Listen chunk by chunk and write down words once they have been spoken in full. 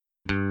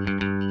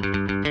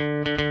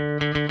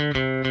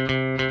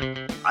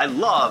I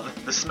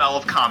love the smell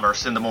of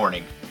commerce in the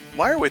morning.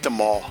 Why are we at the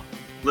mall?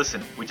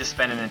 Listen, we just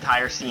spent an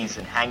entire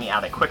season hanging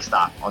out at Quick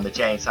Stop on the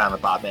Jay and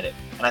Silent Bob Minute,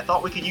 and I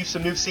thought we could use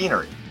some new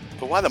scenery.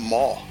 But why the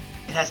mall?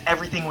 It has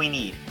everything we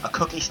need. A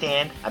cookie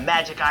stand, a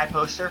magic eye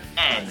poster,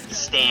 and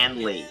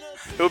Stan Lee.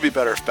 It would be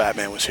better if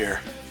Batman was here.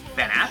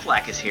 Ben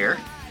Affleck is here.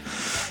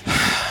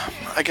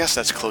 I guess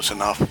that's close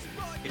enough.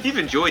 If you've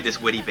enjoyed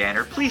this witty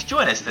banter, please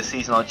join us this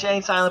season on Jay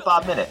and Silent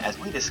Bob Minute as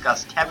we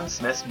discuss Kevin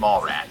Smith's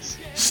Mallrats.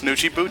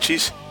 Snoochie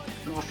Boochies.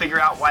 We will figure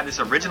out why this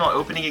original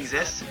opening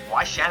exists,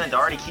 why Shannon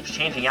Doherty keeps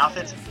changing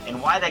outfits,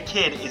 and why that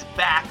kid is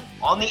back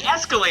on the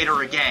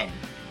escalator again.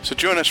 So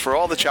join us for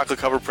all the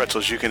chocolate-covered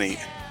pretzels you can eat.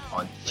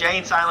 On Jay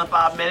and Silent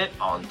Bob Minute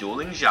on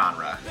Dueling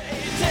Genre.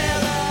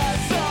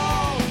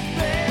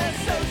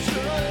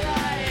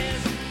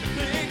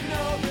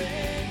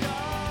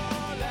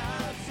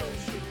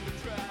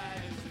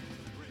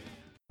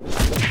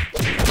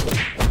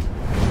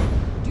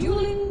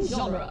 Dueling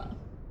Genre.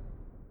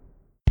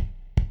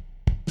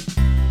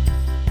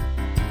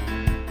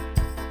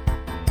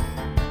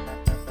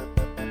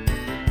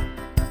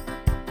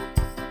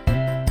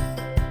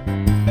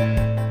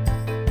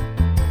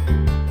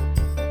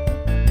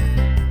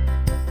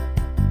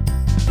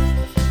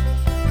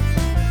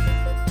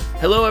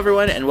 Hello,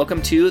 everyone, and welcome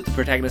to the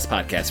Protagonist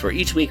Podcast, where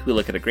each week we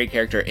look at a great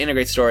character in a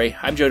great story.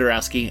 I'm Joe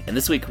Dorowski, and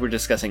this week we're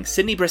discussing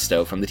Sydney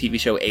Bristow from the TV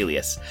show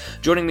Alias.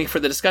 Joining me for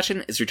the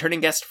discussion is returning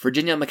guest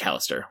Virginia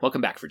McAllister.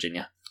 Welcome back,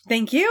 Virginia.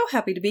 Thank you.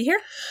 Happy to be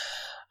here.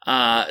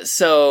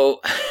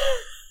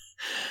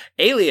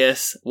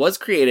 Alias was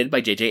created by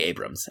J.J.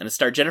 Abrams, and it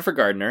starred Jennifer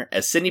Gardner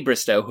as Sydney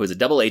Bristow, who is a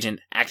double agent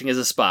acting as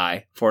a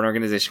spy for an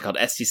organization called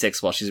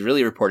ST6 while she's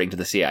really reporting to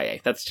the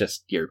CIA. That's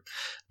just your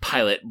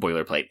pilot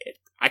boilerplate.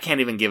 I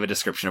can't even give a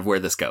description of where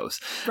this goes.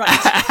 Right.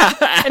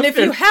 And if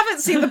you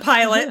haven't seen the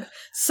pilot,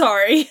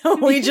 sorry,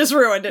 we just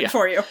ruined it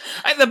for you.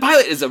 The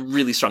pilot is a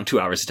really strong 2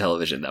 hours of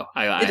television, though,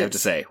 I have to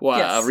say. Well,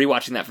 yes.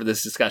 Rewatching that for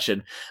this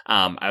discussion,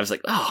 I was like,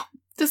 oh,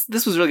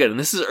 this was really good. And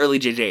this is early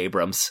J.J.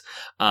 Abrams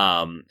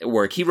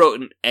work. He wrote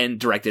and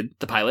directed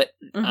the pilot,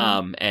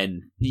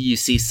 and you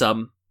see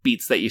some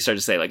beats that you start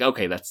to say, like,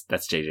 okay,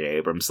 that's J.J.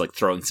 Abrams, like,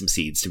 throwing some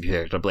seeds to be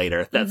picked up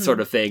later, that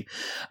sort of thing.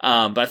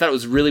 But I thought it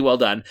was really well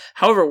done.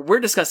 However, we're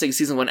discussing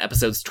Season 1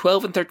 episodes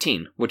 12 and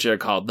 13, which are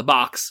called The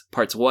Box,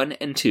 Parts 1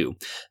 and 2.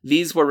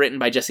 These were written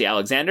by Jesse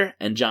Alexander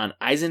and John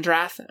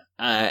Eisendrath,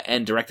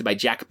 and directed by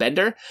Jack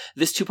Bender.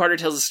 This two-parter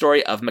tells the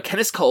story of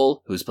McKennis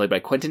Cole, who's played by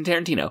Quentin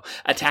Tarantino,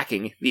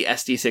 attacking the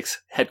SD6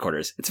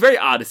 headquarters. It's very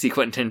odd to see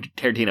Quentin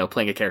Tarantino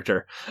playing a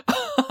character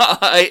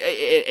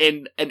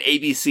in an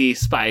ABC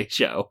spy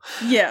show.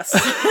 Yes.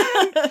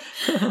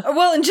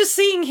 Well, and just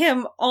seeing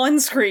him on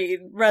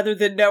screen rather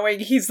than knowing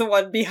he's the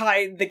one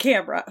behind the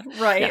camera,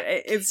 right?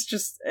 Yeah. It's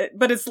just,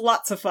 but it's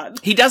lots of fun.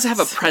 He does have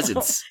a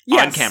presence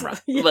on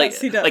camera.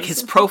 Yes, he does. Like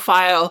his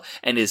profile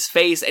and his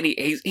face, and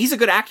he's a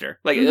good actor.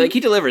 Like he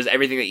delivers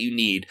everything that you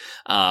need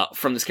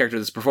from this character,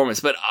 this performance.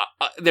 But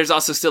there's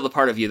also still the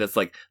part of you that's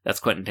like, that's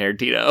Quentin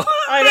Tarantino.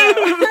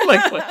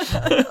 I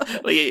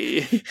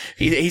know.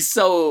 He's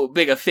so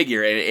big a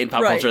figure in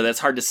pop culture that's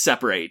hard to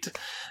separate.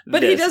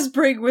 But he does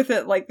bring with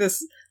it like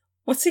this,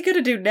 what's he going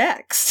to do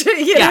next?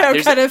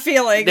 Kind of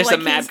feeling. There's like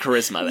a mad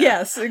charisma there.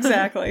 Yes,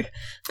 exactly.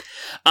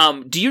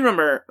 Do you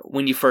remember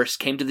when you first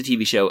came to the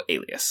TV show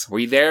Alias? Were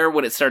you there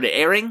when it started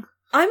airing?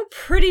 I'm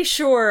pretty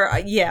sure,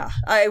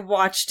 I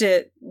watched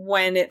it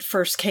when it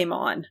first came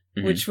on,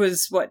 which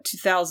was,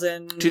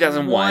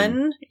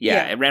 2001?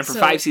 Yeah, it ran for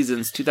 5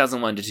 seasons,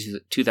 2001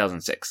 to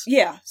 2006.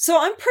 Yeah, so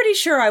I'm pretty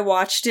sure I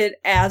watched it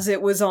as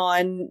it was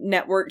on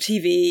network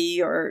TV,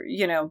 or,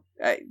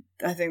 I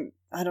think,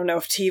 I don't know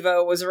if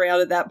TiVo was around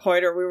at that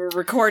point, or we were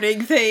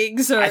recording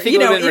things, or, I think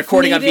we were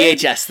recording on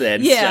VHS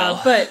then. Yeah,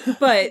 so.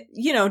 but,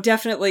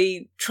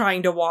 definitely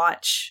trying to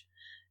watch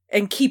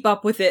and keep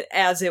up with it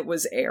as it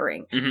was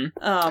airing.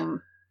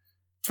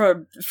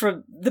 For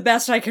the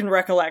best I can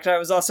recollect, I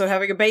was also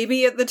having a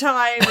baby at the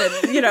time,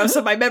 and,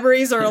 so my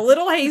memories are a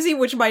little hazy,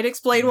 which might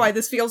explain why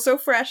this feels so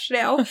fresh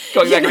now.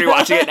 Going back and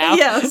rewatching it now?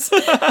 Yes.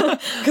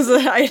 Because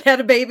I had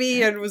a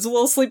baby and was a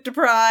little sleep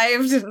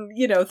deprived, and,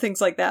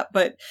 things like that.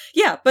 But,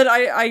 but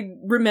I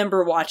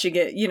remember watching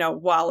it,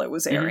 while it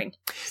was airing.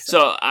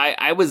 So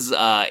I was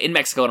in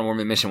Mexico on a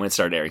warming mission when it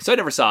started airing, so I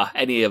never saw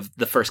any of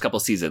the first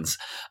couple seasons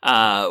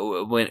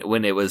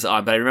when it was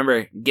on, but I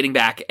remember getting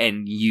back,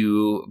 and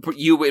you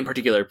in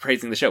particular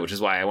praising the show, which is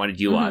why I wanted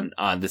you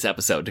on this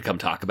episode to come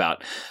talk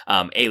about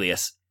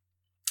Alias.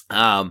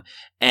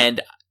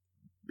 And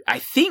I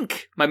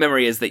think my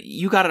memory is that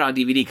you got it on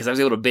DVD because I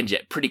was able to binge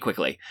it pretty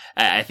quickly.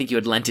 I think you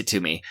had lent it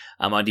to me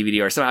on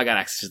DVD, or somehow I got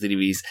access to the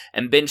DVDs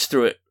and binged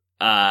through it.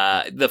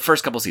 The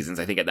first couple seasons,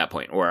 I think at that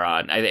point, were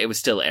on. It was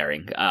still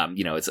airing.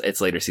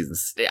 It's later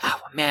seasons.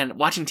 Oh, man,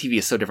 watching TV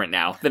is so different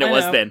now than it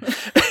was then.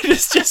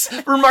 It's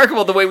just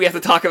remarkable the way we have to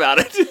talk about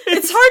it.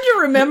 It's hard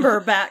to remember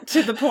back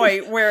to the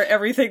point where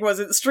everything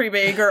wasn't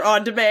streaming or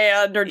on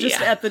demand or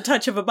just at the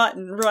touch of a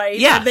button, right?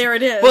 Yeah, and there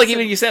it is. Well, like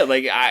even you said,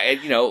 like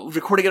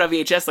recording it on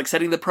VHS, like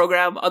setting the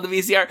program on the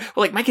VCR.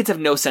 Well, like my kids have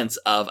no sense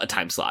of a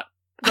time slot.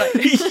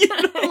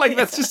 Right. Like,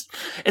 that's just,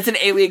 it's an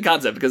alien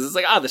concept because it's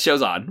like, the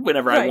show's on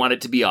whenever I want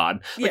it to be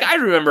on. Like, I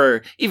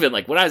remember even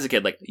like when I was a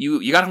kid, like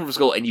you got home from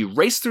school and you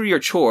raced through your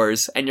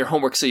chores and your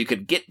homework so you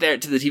could get there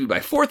to the TV by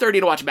 4:30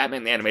 to watch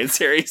Batman the Animated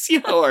Series,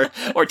 or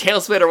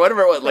Tailspin or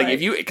whatever it was. Like,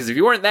 if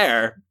you weren't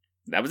there,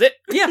 that was it.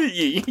 Yeah.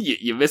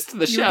 you missed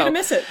the show. You're gonna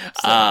miss it.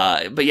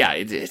 So. But yeah,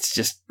 it's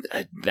just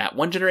that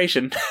one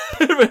generation.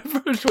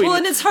 Well,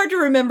 and it's hard to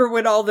remember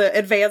when all the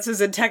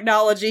advances in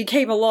technology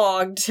came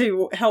along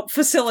to help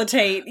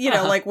facilitate,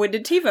 like when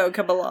did TiVo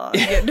come along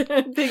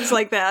and things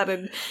like that.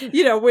 And,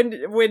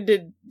 when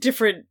did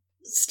different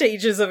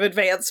stages of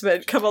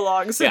advancement come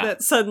along so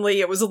that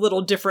suddenly it was a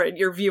little different in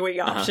your viewing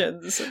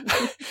options.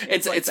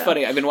 It's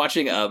funny. I've been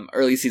watching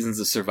early seasons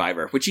of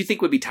Survivor, which you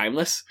think would be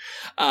timeless.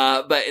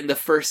 But in the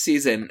first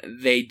season,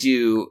 they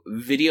do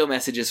video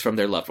messages from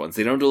their loved ones.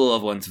 They don't do a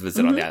loved ones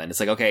visit on the island. It's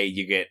like, okay,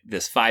 you get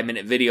this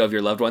 5-minute video of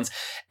your loved ones,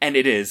 and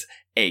it is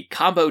a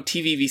combo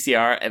TV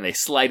VCR, and they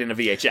slide in a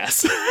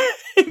VHS.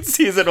 In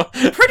season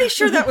 1. Pretty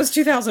sure that was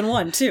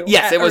 2001 too.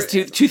 Yes, it was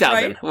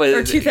 2000. Right?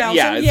 Or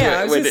 2000. Yeah,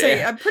 I was going to say,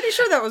 yeah. I'm pretty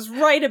sure that was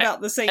right about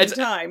the same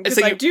time, because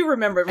so I do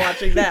remember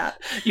watching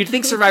that. You'd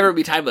think Survivor would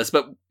be timeless,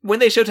 but when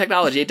they show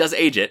technology, it does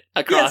age it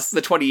across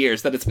the 20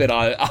 years that it's been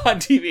on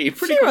TV.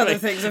 Pretty few other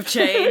things have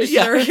changed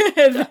or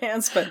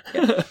advanced, but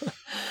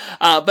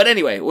but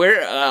anyway,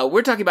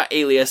 we're talking about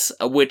Alias,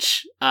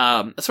 which,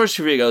 as far as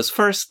trivia goes,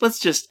 first, let's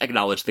just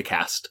acknowledge the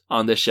cast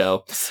on this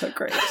show. So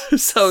great.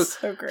 So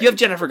great. You have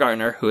Jennifer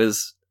Garner, who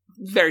is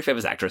very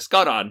famous actress,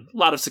 gone on, a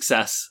lot of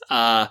success.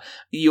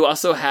 You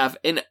also have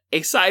in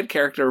a side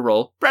character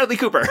role, Bradley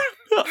Cooper,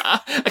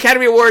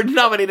 Academy Award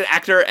nominated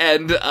actor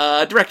and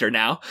director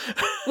now.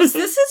 Was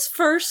this his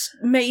first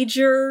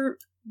major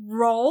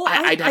role?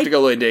 I'd have to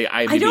go into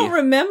IMDb. I don't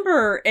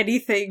remember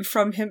anything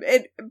from him,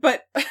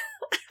 but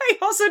I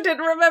also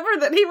didn't remember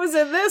that he was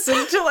in this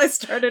until I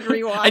started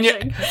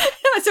rewatching. And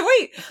I said,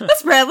 wait,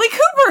 that's Bradley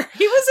Cooper.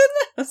 He was in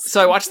this.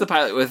 So I watched the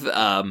pilot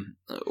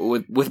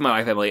with my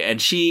wife, Emily,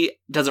 and she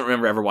doesn't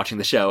remember ever watching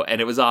the show.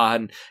 And it was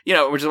on,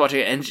 we're just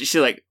watching it, and she's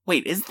like,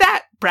 wait, is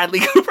that Bradley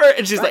Cooper?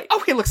 And she's like,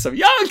 oh, he looks so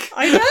young.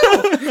 I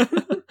know.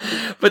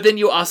 But then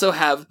you also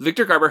have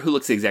Victor Garber, who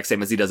looks the exact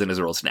same as he does in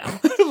his roles now.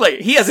 Like,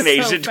 he hasn't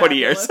aged in 20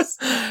 years.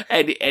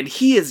 And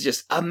he is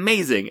just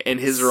amazing in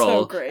his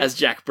role as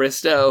Jack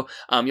Bristow.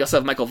 You also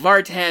have Michael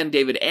Vartan,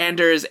 David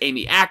Anders,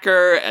 Amy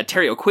Acker,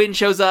 Terry O'Quinn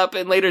shows up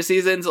in later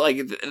seasons.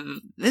 Like,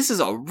 this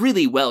is a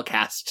really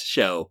well-cast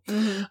show.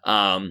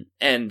 Mm-hmm.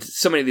 And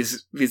so many of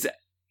these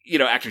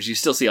actors you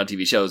still see on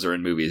TV shows or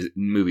in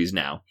movies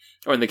now.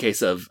 Or in the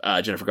case of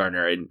Jennifer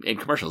Garner in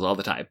commercials all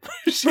the time.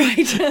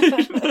 Right.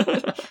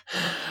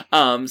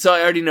 So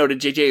I already noted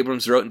J.J.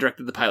 Abrams wrote and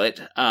directed the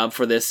pilot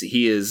for this.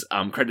 He is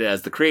credited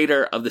as the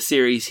creator of the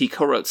series. He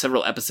co-wrote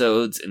several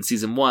episodes in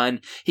season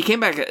 1. He came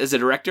back as a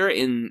director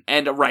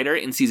and a writer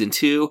in season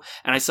 2.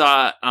 And I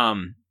saw, I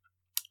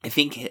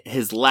think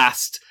his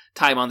last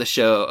time on the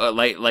show,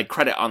 like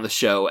credit on the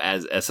show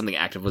as something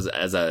active was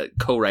as a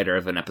co-writer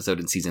of an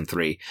episode in season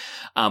 3,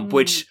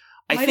 which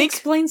I think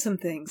explain some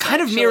things.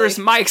 Kind of mirrors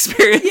my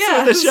experience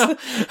with the show.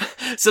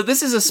 So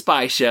this is a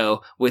spy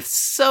show with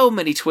so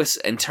many twists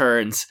and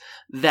turns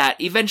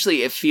that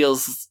eventually it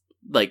feels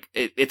like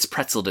it's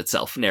pretzeled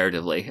itself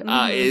narratively.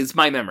 Is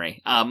my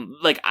memory.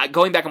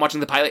 Going back and watching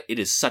the pilot, it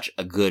is such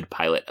a good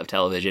pilot of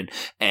television.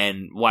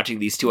 And watching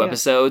these 2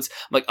 episodes,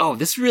 I'm like, oh,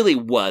 this really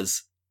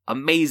was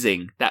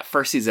amazing that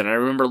first season. I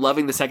remember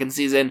loving the second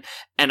season,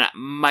 and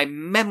my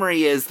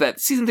memory is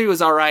that season 3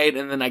 was all right,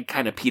 and then I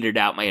kind of petered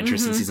out my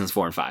interest in seasons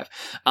 4 and 5.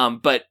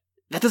 But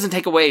that doesn't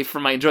take away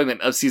from my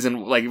enjoyment of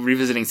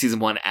revisiting season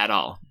 1 at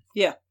all.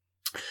 Yeah.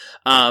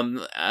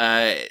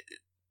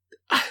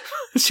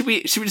 Should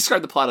we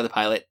describe the plot of the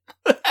pilot?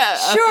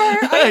 Sure.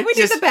 We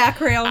need the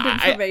background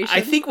information.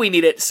 I think we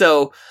need it.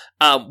 So,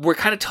 we're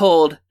kind of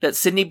told that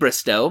Sydney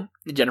Bristow,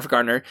 Jennifer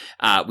Garner,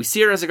 we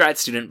see her as a grad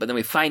student, but then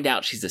we find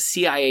out she's a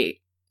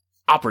CIA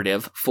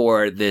operative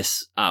for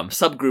this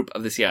subgroup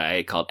of the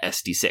CIA called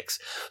SD6.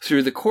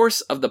 Through the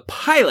course of the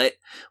pilot,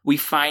 we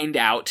find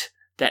out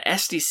that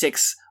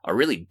SD6 are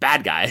really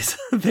bad guys.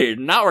 They're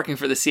not working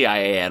for the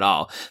CIA at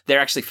all. They're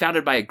actually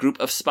founded by a group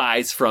of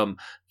spies from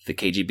the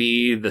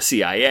KGB, the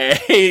CIA,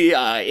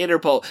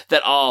 Interpol,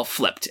 that all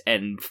flipped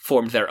and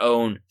formed their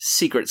own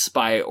secret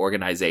spy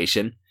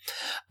organization.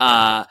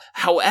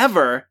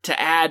 However, to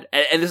add,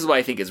 and this is what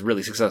I think is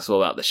really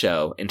successful about the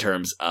show in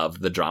terms of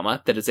the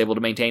drama that it's able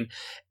to maintain,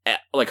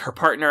 like her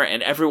partner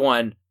and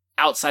everyone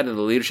outside of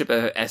the leadership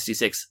of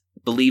SD6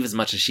 believe as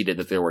much as she did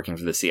that they're working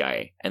for the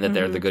CIA and that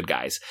they're the good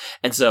guys.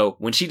 And so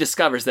when she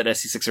discovers that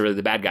SD6 are really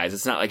the bad guys,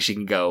 it's not like she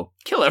can go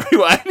kill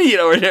everyone,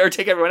 or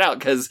take everyone out,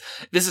 because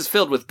this is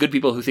filled with good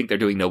people who think they're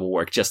doing noble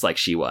work, just like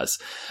she was.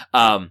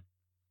 In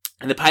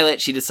the pilot,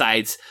 she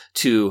decides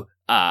to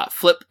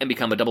flip and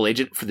become a double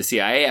agent for the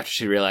CIA after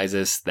she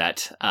realizes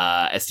that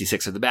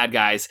SD6 are the bad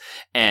guys,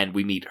 and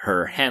we meet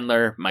her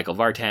handler, Michael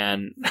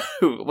Vartan.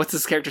 What's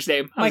his character's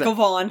name? Michael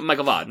Vaughn.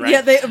 Michael Vaughn, right?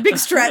 Yeah, big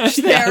stretch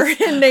there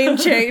in name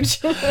change.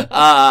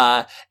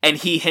 And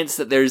he hints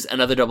that there's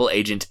another double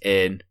agent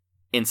in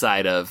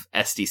inside of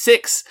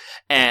SD6.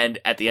 And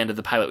at the end of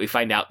the pilot, we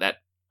find out that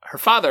her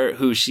father,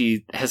 who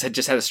she has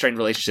just had a strained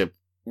relationship,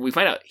 we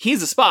find out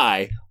he's a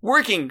spy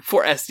working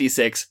for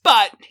SD6,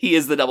 but he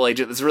is the double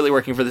agent that's really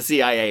working for the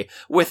CIA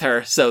with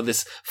her. So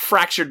this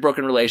fractured,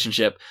 broken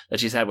relationship that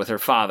she's had with her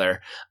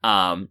father,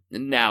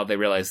 now they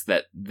realize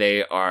that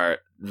they are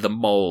the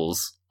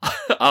moles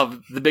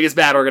of the biggest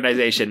bad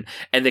organization,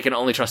 and they can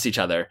only trust each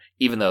other,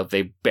 even though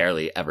they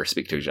barely ever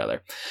speak to each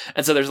other.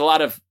 And so there's a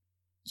lot of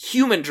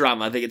human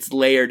drama that gets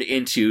layered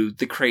into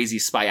the crazy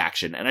spy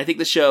action. And I think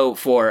the show,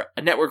 for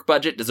a network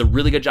budget, does a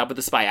really good job with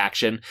the spy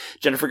action.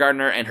 Jennifer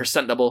Gardner and her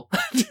stunt double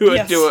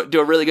do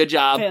a really good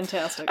job.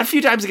 Fantastic. A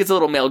few times it gets a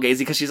little male gazy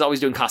because she's always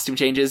doing costume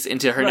changes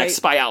into her next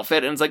spy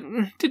outfit. And it's like,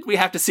 did we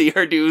have to see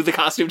her do the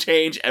costume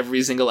change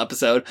every single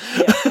episode?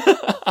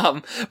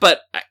 Yeah.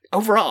 But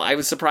overall, I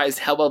was surprised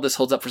how well this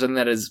holds up for something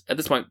that is, at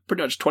this point,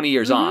 pretty much 20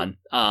 years on.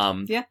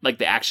 Like,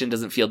 the action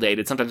doesn't feel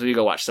dated. Sometimes when you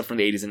go watch stuff from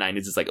the 80s and 90s,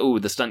 it's like, oh,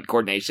 the stunt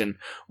coordination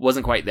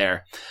wasn't quite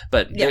there.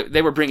 But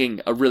they were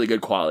bringing a really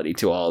good quality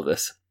to all of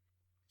this.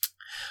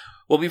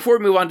 Well, before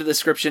we move on to the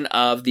description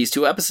of these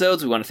 2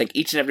 episodes, we want to thank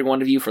each and every one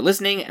of you for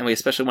listening, and we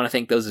especially want to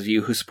thank those of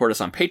you who support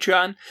us on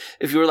Patreon.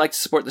 If you would like to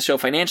support the show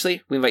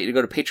financially, we invite you to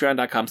go to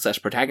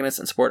patreon.com/protagonist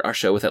and support our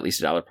show with at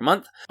least $1 per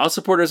month. All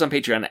supporters on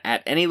Patreon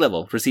at any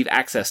level receive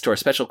access to our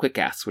special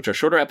quickcasts, which are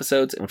shorter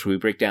episodes in which we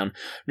break down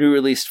new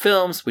released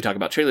films, we talk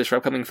about trailers for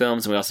upcoming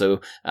films, and we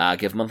also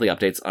give monthly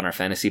updates on our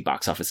fantasy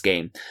box office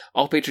game.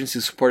 All patrons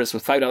who support us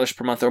with $5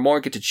 per month or more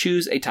get to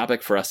choose a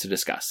topic for us to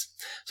discuss.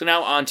 So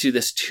now on to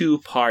this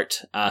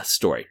 2-part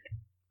story.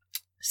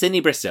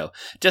 Sydney Bristow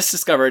just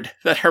discovered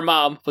that her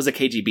mom was a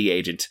KGB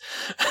agent.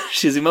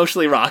 She's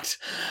emotionally rocked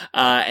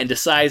and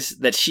decides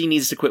that she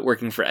needs to quit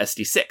working for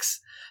SD6.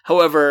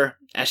 However,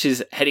 as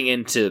she's heading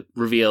in to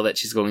reveal that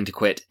she's going to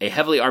quit, a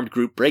heavily armed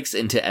group breaks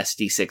into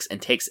SD6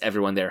 and takes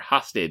everyone there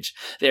hostage.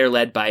 They are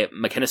led by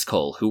McKennis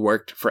Cole, who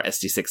worked for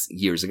SD6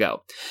 years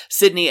ago.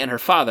 Sydney and her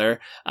father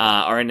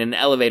are in an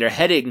elevator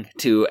heading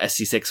to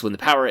SD6 when the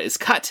power is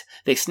cut.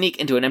 They sneak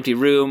into an empty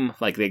room,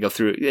 like they go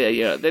through,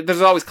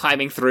 there's always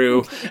climbing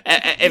through.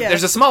 If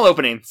there's a small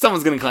opening,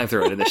 someone's going to climb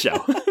through it in the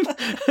show.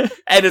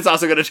 And it's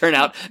also going to turn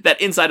out that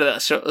inside of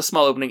that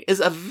small opening is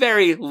a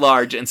very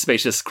large and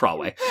spacious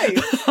crawlway.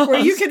 Right, where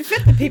you can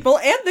fit the people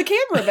and the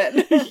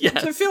cameramen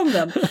to film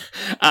them.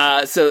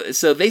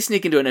 So they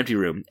sneak into an empty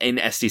room in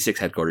SD6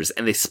 headquarters,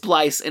 and they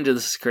splice into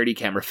the security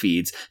camera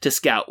feeds to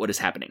scout what is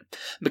happening.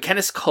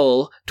 McKennis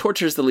Cole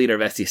tortures the leader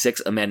of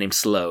SD6, a man named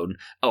Sloan.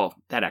 Oh,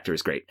 that actor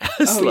is great.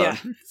 Sloan. Yeah.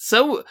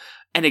 So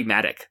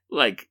enigmatic.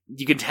 Like,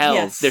 you can tell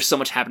there's so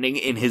much happening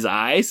in his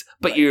eyes,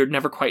 but you're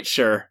never quite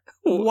sure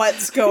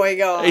what's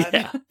going on.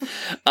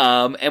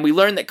 And we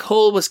learn that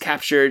Cole was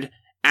captured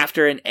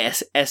after an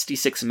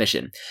SD6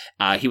 mission.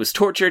 He was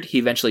tortured, he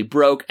eventually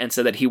broke, and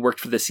said that he worked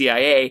for the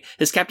CIA.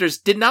 His captors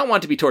did not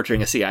want to be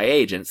torturing a CIA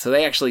agent, so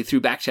they actually,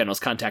 through back channels,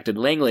 contacted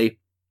Langley.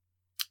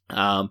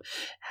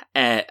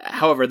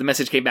 However, the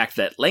message came back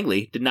that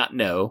Langley did not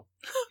know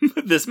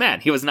this man.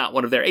 He was not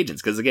one of their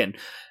agents, because again,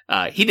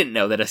 he didn't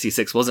know that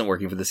SD6 wasn't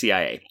working for the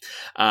CIA.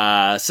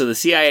 So the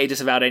CIA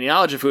disavowed any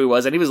knowledge of who he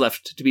was, and he was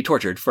left to be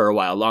tortured for a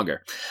while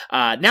longer.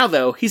 Now,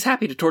 though, he's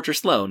happy to torture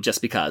Sloan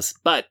just because,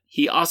 but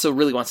he also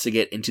really wants to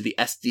get into the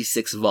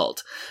SD6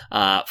 vault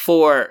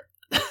for...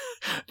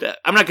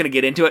 I'm not going to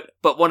get into it,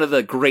 but one of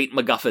the great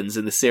MacGuffins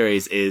in the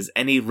series is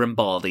any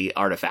Rimbaldi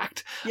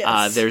artifact.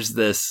 Yes. There's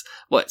this,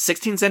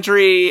 16th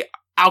century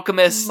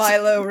alchemist,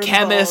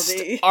 chemist,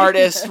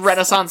 artist,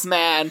 Renaissance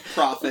man,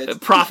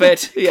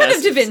 prophet, yes. Kind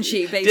of Da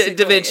Vinci, basically.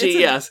 Da Vinci,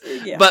 yes.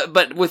 Yeah.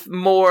 But with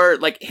more,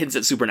 like, hints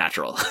at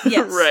supernatural.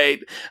 Yes. Right?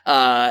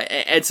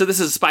 And so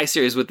this is a spy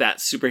series with that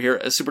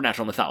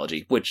supernatural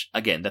mythology, which,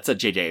 again, that's a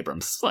J.J.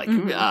 Abrams,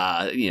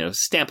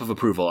 stamp of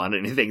approval on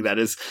anything that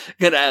is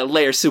gonna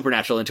layer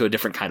supernatural into a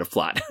different kind of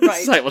plot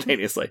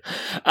simultaneously.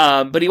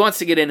 But he wants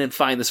to get in and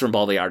find this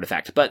Rimbaldi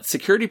artifact. But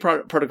security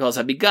protocols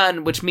have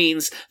begun, which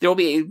means there will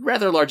be a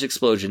rather large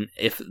explosion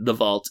if the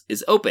vault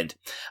is opened.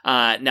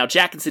 Now,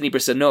 Jack and Sydney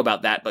Bristow know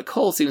about that, but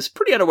Cole seems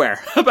pretty unaware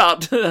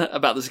about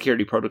the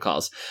security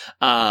protocols.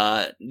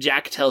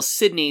 Jack tells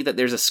Sydney that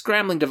there's a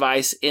scrambling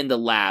device in the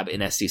lab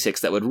in SD6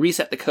 that would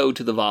reset the code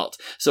to the vault,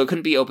 so it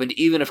couldn't be opened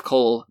even if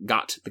Cole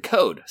got the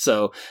code.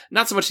 So,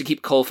 not so much to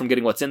keep Cole from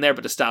getting what's in there,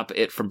 but to stop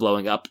it from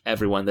blowing up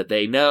everyone that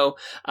they know.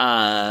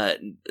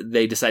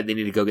 They decide they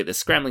need to go get this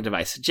scrambling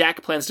device.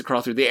 Jack plans to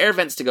crawl through the air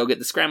vents to go get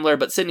the scrambler,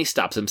 but Sydney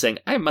stops him, saying,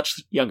 "I'm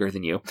much younger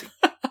than you."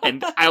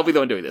 And I'll be the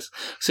one doing this.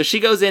 So she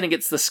goes in and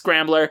gets the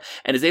scrambler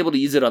and is able to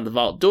use it on the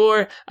vault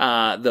door,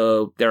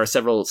 though there are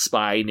several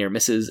spy near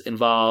misses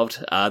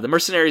involved. The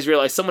mercenaries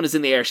realize someone is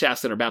in the air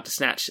shafts and are about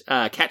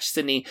to catch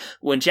Sydney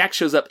when Jack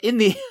shows up in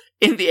the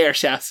air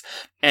shafts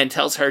and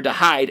tells her to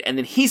hide, and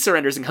then he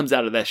surrenders and comes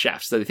out of the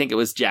shafts. So they think it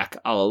was Jack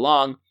all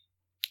along.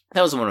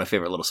 That was one of my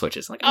favorite little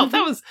switches. Like, oh,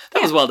 that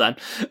was well done.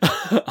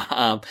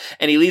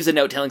 And he leaves a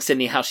note telling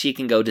Sydney how she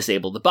can go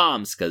disable the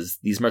bombs, because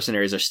these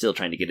mercenaries are still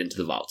trying to get into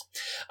the vault.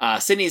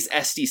 Sydney's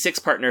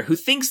SD6 partner, who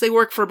thinks they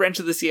work for a branch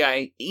of the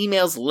CIA,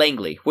 emails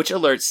Langley, which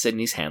alerts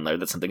Sydney's handler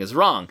that something is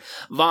wrong.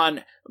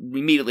 Vaughn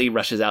immediately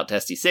rushes out to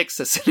SD6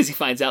 as soon as he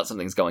finds out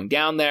something's going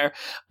down there.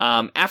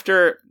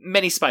 After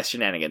many spy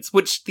shenanigans,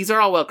 which these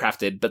are all well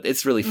crafted, but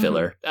it's really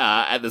filler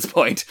at this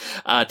point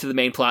to the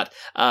main plot.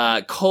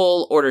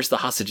 Cole orders the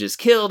hostages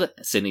killed.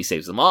 Sydney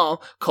saves them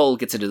all. Cole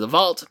gets into the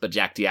vault, but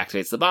Jack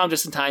deactivates the bomb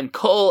just in time.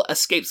 Cole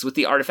escapes with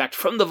the artifact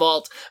from the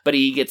vault, but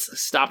he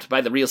gets stopped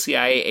by the real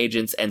CIA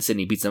agents, and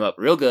Sydney beats him up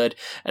real good,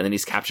 and then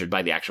he's captured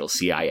by the actual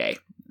CIA.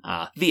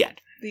 The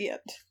end. The end.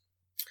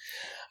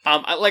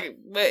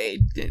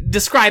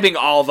 Describing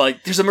all the,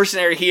 there's a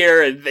mercenary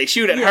here and they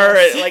shoot at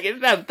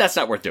her, that's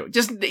not worth doing.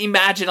 Just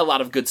imagine a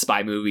lot of good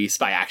spy movie,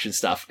 spy action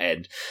stuff,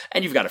 and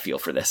you've got a feel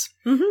for this.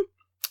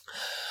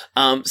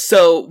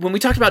 So when we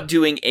talked about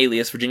doing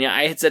Alias, Virginia,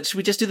 I had said, should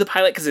we just do the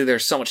pilot? Because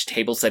there's so much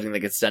table setting that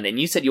gets done. And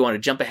you said you want to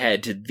jump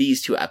ahead to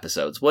these 2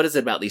 episodes. What is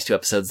it about these 2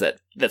 episodes that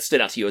stood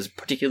out to you as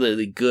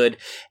particularly good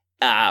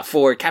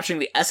for capturing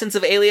the essence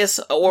of Alias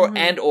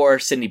or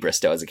Sydney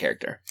Bristow as a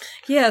character?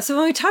 Yeah, so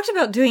when we talked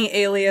about doing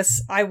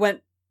Alias, I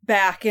went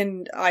back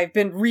and I've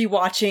been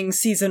rewatching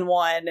season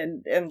 1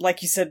 and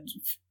like you said,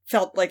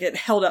 felt like it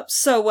held up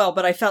so well,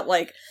 but I felt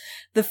like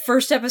the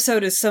first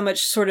episode is so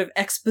much sort of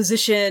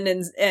exposition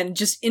and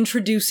just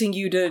introducing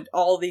you to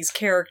all these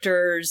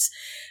characters.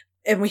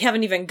 And we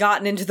haven't even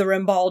gotten into the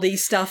Rambaldi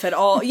stuff at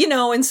all,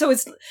 and so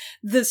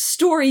the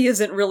story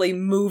isn't really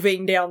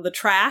moving down the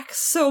track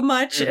so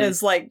much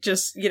as like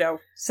just,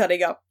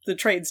 setting up the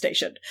train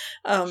station,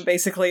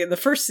 basically in the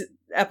first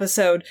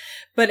episode.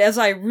 But as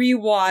I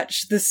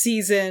rewatched the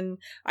season,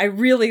 I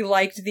really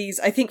liked these.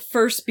 I think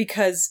first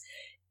because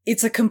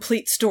it's a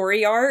complete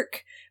story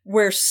arc,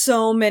 where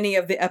so many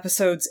of the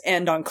episodes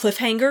end on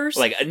cliffhangers.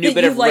 Like a new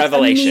bit of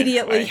revelation.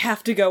 Immediately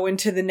have to go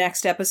into the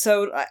next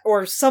episode,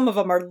 or some of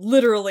them are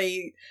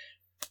literally,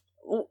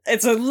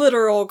 it's a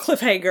literal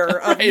cliffhanger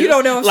of you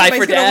don't know if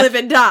somebody's going to live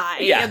and die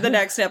in the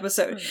next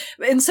episode.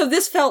 And so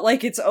this felt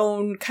like its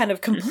own kind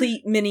of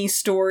complete mini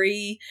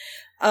story.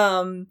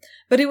 But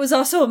it was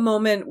also a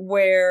moment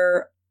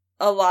where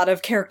a lot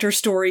of character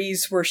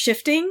stories were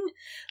shifting,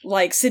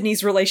 like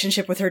Sydney's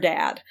relationship with her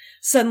dad.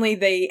 Suddenly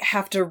they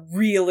have to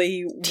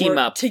really team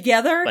up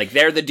together. Like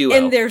they're the duo.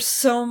 And there's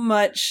so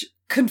much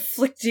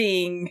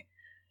conflicting,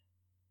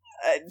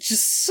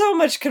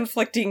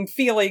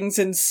 feelings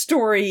and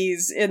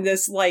stories in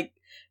this, like,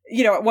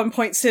 at one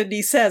point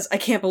Sydney says, I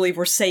can't believe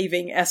we're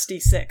saving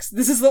SD6.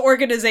 This is the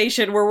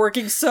organization we're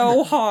working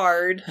so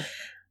hard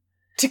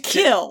to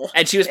kill.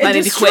 And she was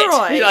planning to quit.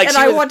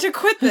 I want to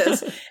quit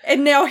this.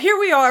 And now here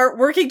we are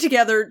working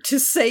together to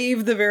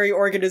save the very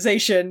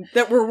organization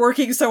that we're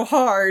working so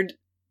hard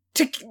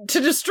to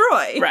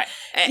destroy. Right.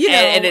 And you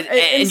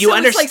so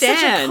understand. It's like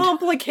such a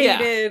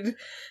complicated,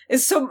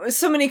 is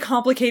so many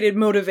complicated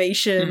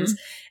motivations.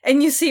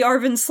 And you see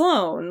Arvin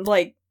Sloan,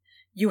 like,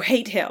 you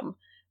hate him.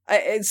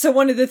 So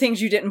one of the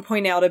things you didn't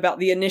point out about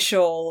the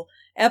initial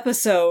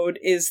episode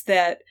is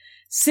that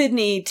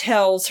Sydney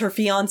tells her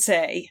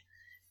fiancé,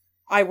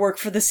 I work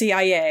for the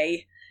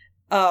CIA.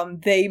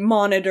 They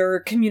monitor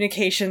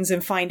communications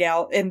and find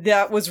out. And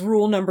that was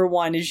rule number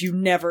 1, is you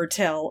never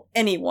tell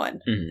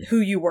anyone who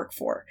you work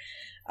for.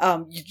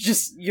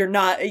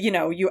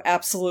 You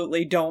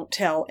absolutely don't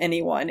tell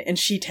anyone. And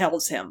she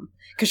tells him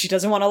because she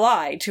doesn't want to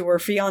lie to her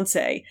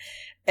fiance.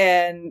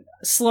 And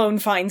Sloan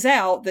finds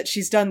out that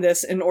she's done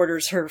this and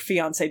orders her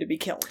fiance to be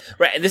killed.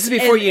 Right, and this is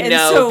before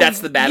so that's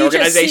the bad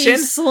organization. You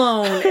just see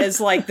Sloan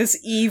as like this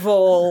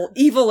evil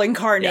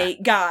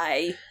incarnate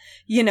guy.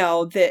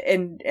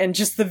 And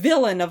just the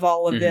villain of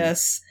all of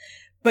this.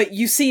 But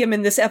you see him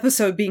in this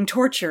episode being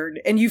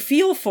tortured, and you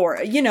feel for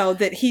it,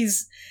 that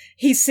he's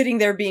sitting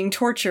there being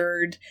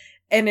tortured,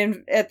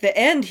 and at the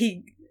end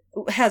he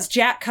has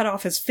Jack cut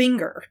off his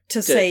finger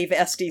to save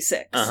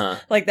SD6.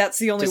 Like that's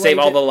the only way to save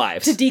all the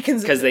lives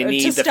because they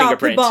need the stop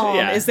fingerprint. The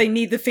bomb is they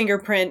need the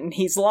fingerprint, and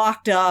he's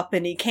locked up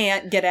and he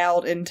can't get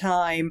out in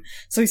time.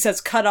 So he says,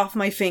 "Cut off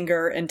my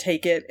finger and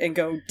take it and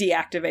go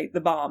deactivate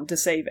the bomb to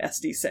save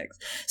SD6."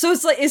 So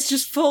it's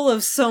just full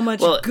of so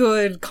much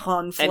good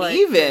conflict. And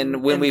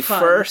even when we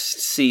fun.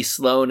 first see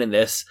Sloan in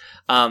this,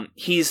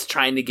 he's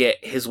trying to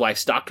get his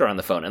wife's doctor on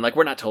the phone, and like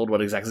we're not told what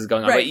exactly is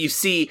going on, but you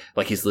see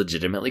like he's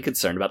legitimately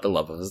concerned about the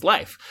love of his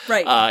life,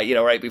 right?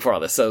 Right before all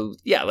this, so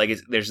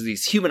there's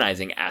these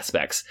humanizing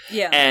aspects,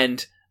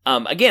 and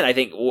again, I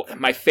think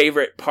my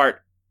favorite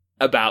part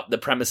about the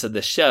premise of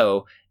this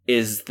show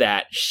is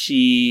that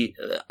she,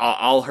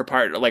 all her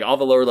part, like all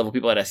the lower level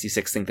people at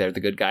SD6 think they're the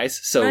good guys,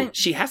 so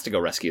she has to go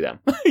rescue them.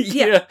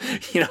 Yeah.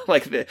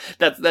 Like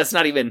that's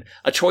not even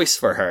a choice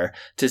for her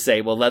to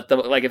say, well, let them,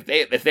 like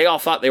if they all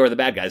thought they were the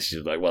bad guys,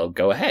 she's like, well,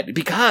 go ahead.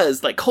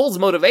 Because like Cole's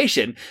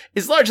motivation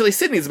is largely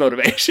Sydney's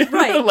motivation.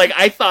 Right. Like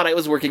I thought I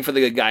was working for the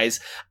good guys.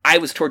 I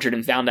was tortured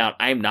and found out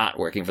I'm not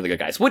working for the good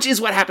guys, which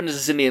is what happened to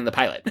Sydney in the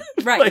pilot.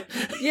 Right. Like,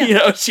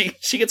 yeah.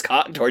 She gets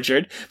caught and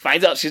tortured,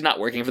 finds out she's not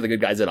working for the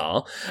good guys at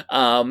all.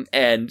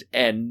 And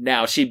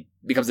now she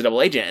becomes a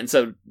double agent. And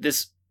so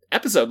this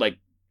episode, like,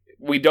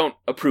 we don't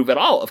approve at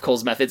all of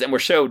Cole's methods, and we're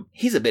showed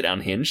he's a bit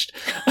unhinged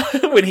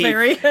when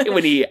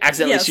he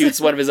accidentally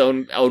shoots one of his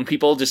own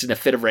people just in a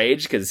fit of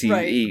rage because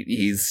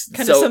he's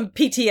kind of some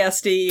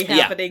PTSD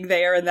happening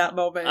there in that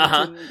moment,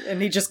 and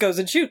he just goes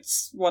and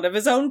shoots one of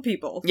his own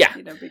people. Yeah,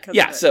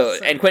 because so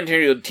and Quentin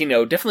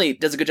Tarantino definitely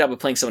does a good job of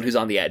playing someone who's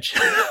on the edge.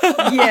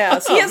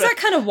 Yes, he has that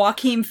kind of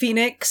Joaquin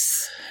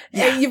Phoenix.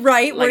 Yeah.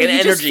 Right, like where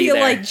you just feel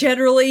there. like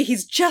generally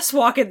he's just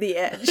walking the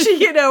edge,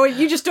 and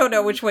you just don't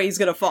know which way he's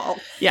going to fall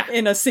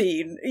in a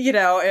scene,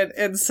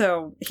 and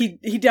so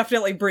he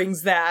definitely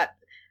brings that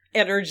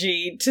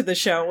energy to the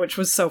show, which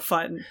was so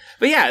fun.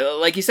 But yeah,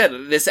 like you said,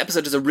 this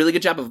episode does a really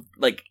good job of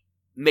like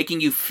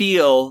making you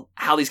feel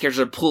how these characters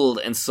are pulled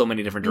in so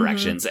many different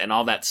directions and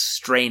all that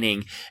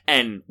straining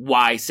and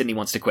why Sydney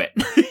wants to quit,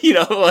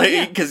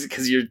 because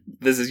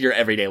this is your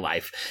everyday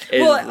life.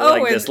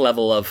 This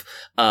level of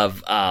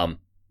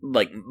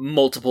like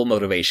multiple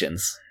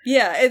motivations.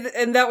 Yeah,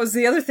 and that was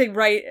the other thing,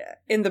 right?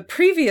 In the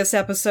previous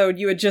episode,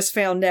 you had just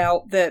found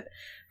out that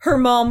her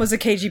mom was a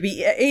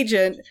KGB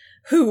agent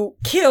who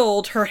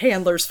killed her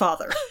handler's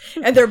father.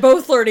 And they're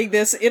both learning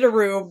this in a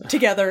room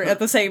together at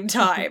the same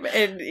time.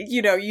 And,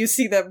 you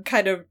see them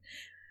kind of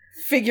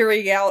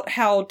figuring out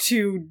how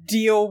to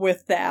deal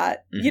with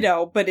that,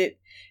 but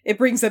it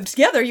brings them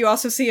together. You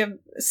also see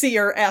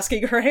her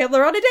asking her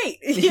handler on a date,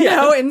 you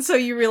know? And so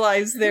you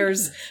realize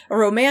there's a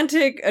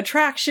romantic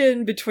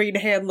attraction between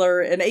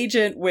handler and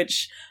agent,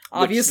 which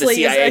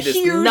obviously is a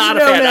huge not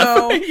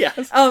no-no. A fan of.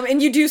 Yes.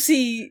 And you do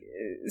see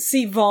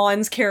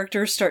Vaughn's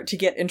character start to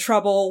get in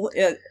trouble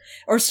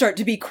or start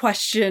to be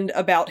questioned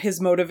about his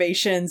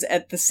motivations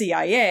at the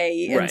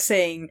CIA and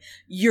saying,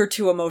 you're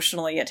too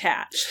emotionally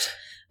attached.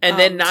 And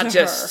then not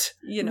just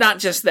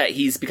that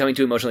he's becoming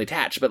too emotionally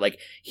attached, but like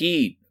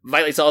he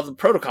violates all of the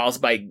protocols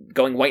by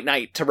going White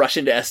Knight to rush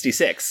into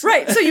SD6.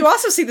 Right. So you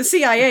also see the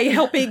CIA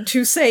helping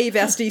to save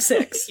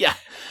SD6. Yeah.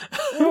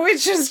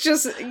 Which is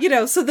just,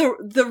 so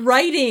the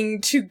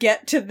writing to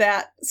get to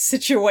that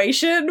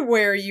situation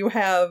where you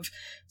have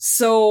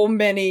so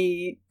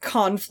many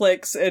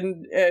conflicts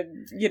and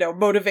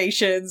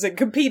motivations and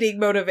competing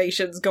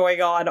motivations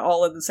going on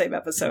all in the same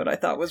episode, I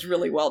thought was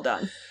really well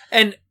done.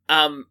 And,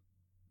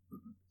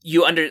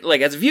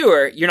 as a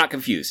viewer, you're not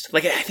confused.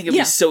 Like, I think it'd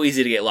be so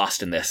easy to get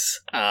lost in this.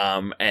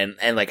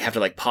 And like have to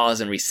like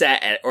pause and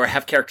reset or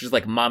have characters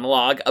like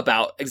monologue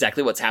about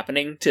exactly what's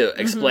happening to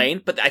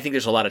explain. But I think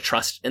there's a lot of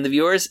trust in the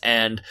viewers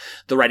and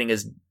the writing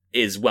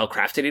is well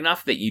crafted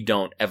enough that you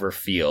don't ever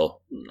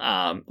feel,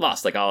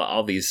 lost. Like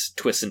all these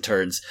twists and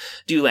turns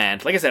do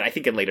land. Like I said, I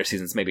think in later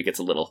seasons, maybe it gets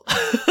a little,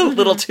 a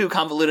little too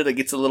convoluted. It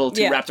gets a little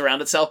too wrapped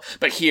around itself.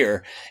 But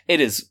here it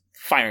is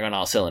firing on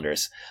all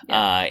cylinders,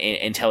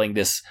 and telling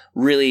this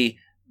really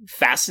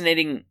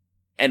fascinating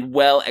and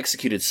well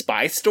executed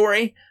spy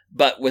story,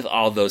 but with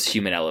all those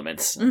human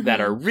elements that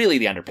are really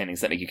the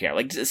underpinnings that make you care.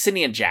 Like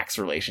Sydney and Jack's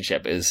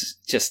relationship is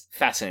just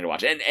fascinating to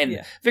watch.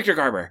 And Victor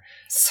Garber,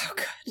 so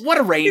good. What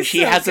a range he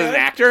has as an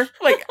actor.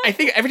 Like, I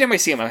think every time I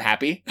see him, I'm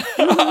happy.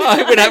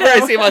 Whenever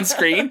I see him on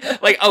screen,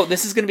 like, oh,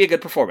 this is going to be a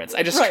good performance.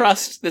 I just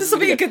trust this will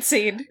be a good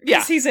scene.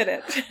 Yeah. He's in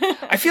it.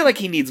 I feel like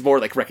he needs more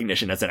like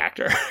recognition as an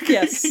actor.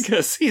 Yes.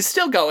 Because he's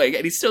still going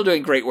and he's still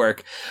doing great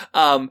work.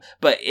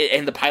 But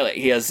in the pilot,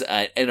 he has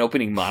an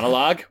opening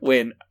monologue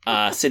when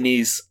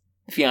Sydney's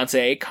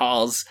fiance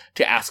calls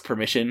to ask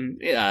permission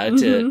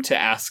to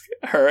ask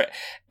her,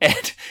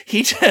 and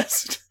he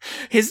just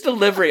his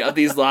delivery of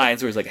these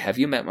lines where he's like, have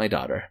you met my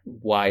daughter?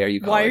 Why are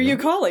you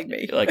calling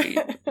me? Like,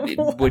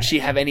 would she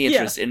have any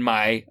interest in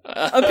my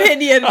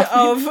opinion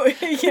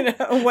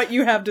of what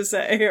you have to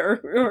say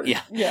or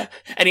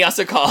and he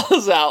also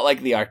calls out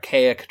like the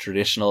archaic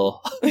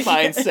traditional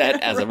mindset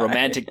as a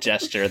romantic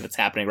gesture that's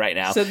happening right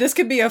now. So this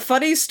could be a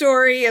funny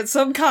story at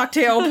some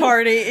cocktail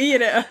party,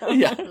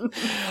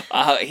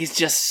 he's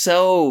just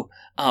so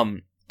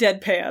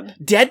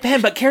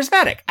deadpan but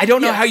charismatic. I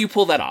don't know how you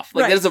pull that off.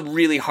 Like that is a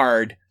really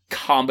hard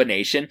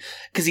combination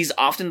because he's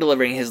often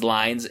delivering his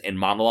lines in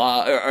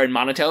monologue or in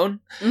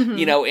monotone,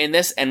 in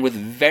this, and with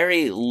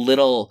very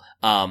little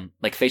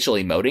like facial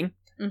emoting,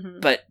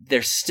 but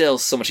there's still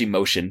so much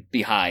emotion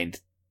behind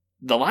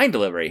the line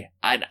delivery.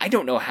 I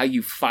don't know how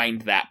you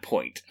find that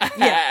point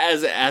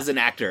as an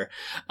actor.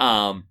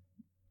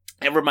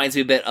 It reminds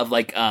me a bit of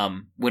like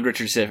when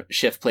Richard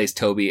Schiff plays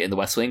Toby in The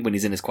West Wing when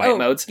he's in his quiet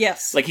modes.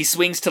 Yes. Like he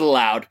swings to the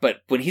loud, but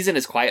when he's in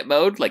his quiet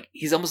mode, like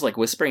he's almost like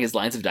whispering his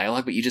lines of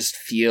dialogue, but you just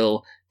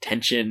feel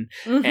tension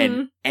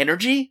and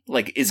energy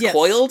like is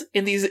coiled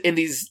in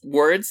these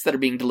words that are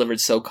being delivered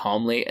so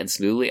calmly and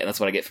smoothly, and that's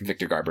what I get from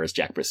Victor Garber as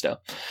Jack Bristow.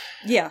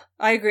 Yeah,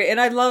 I agree. And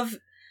I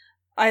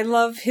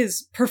love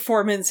his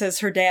performance as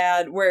her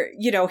dad, where,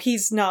 you know,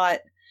 he's not,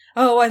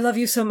 oh, I love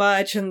you so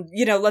much, and,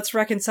 you know, let's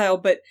reconcile,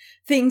 but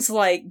things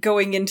like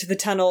going into the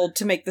tunnel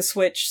to make the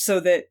switch so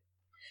that,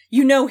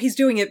 you know, he's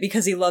doing it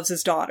because he loves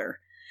his daughter.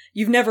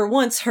 You've never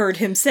once heard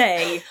him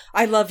say,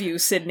 I love you,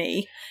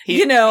 Sydney.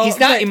 You know, he's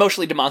not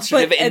emotionally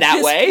demonstrative in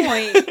that way.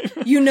 At this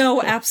point, you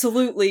know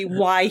absolutely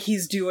why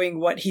he's doing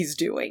what he's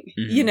doing,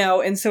 you know,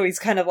 and so he's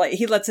kind of like,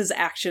 he lets his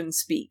actions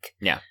speak.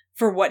 Yeah.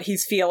 For what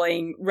he's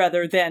feeling,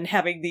 rather than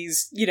having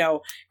these, you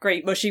know,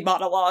 great mushy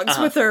monologues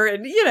with her.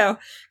 And, you know,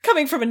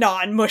 coming from a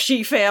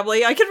non-mushy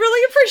family, I could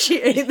really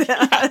appreciate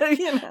that,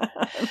 you know.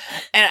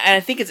 And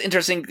I think it's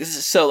interesting.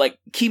 So, like,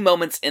 key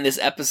moments in this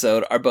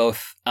episode are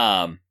both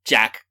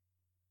Jack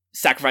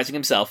sacrificing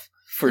himself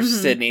for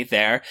Sydney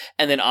there,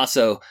 and then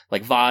also,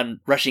 like, Vaughn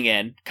rushing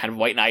in, kind of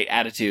white knight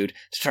attitude,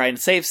 to try and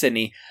save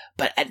Sydney.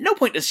 But at no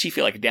point does she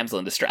feel like a damsel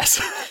in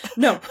distress.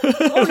 No.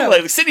 Oh, no.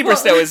 Like, Sydney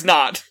Bristow is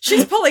not.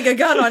 She's pulling a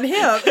gun on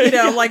him, you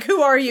know, like,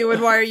 who are you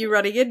and why are you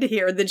running into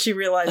here? And then she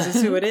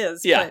realizes who it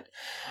is. Yeah.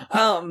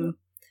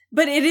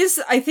 But it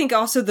is, I think,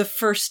 also the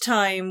first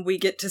time we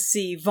get to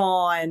see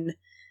Vaughn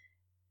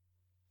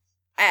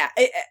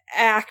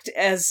act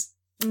as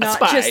not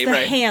spy, just the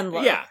right?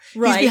 handler. Yeah.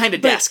 Right? He's behind a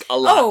desk a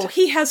lot. Oh,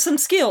 he has some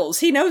skills.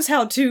 He knows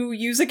how to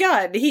use a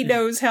gun. He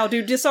knows how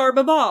to disarm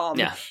a bomb.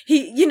 Yeah.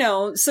 He, you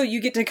know, so you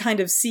get to kind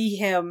of see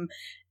him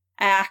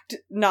act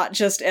not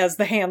just as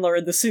the handler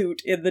in the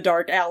suit in the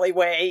dark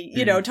alleyway,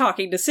 you know,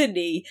 talking to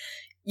Sydney.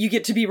 You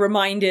get to be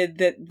reminded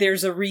that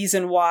there's a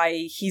reason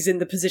why he's in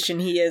the position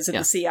he is in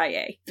the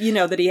CIA. You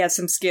know, that he has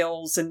some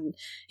skills and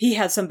he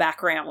has some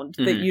background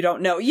that you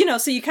don't know. You know,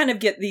 so you kind of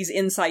get these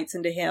insights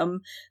into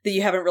him that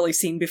you haven't really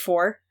seen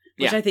before,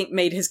 which I think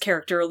made his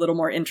character a little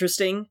more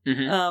interesting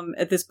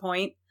at this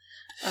point.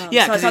 So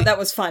I thought that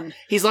was fun.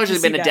 He's largely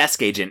been a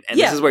desk agent, and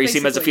this is where you see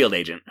him as a field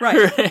agent.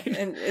 Right.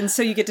 And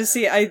so you get to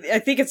see, I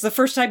think it's the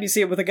first time you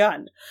see him with a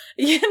gun.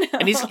 You know?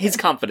 And he's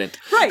confident.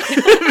 Right.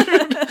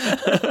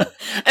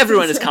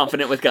 Everyone is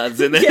confident with guns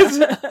in this.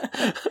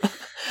 Yeah.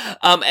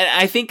 And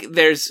I think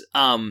there's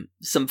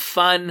some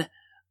fun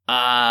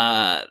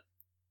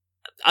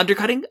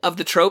undercutting of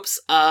the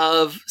tropes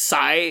of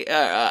spy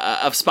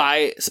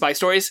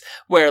stories,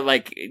 where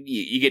like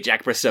you get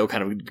Jack Bristow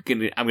kind of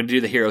I'm gonna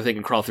do the hero thing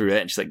and crawl through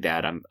it, and she's like,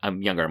 Dad,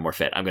 I'm younger, I'm more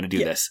fit, I'm gonna do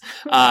this.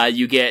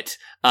 You get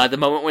the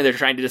moment when they're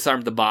trying to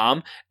disarm the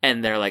bomb,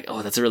 and they're like,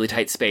 oh, that's a really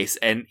tight space,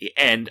 and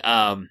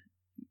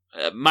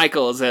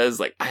Michael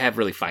says, like, I have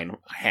really fine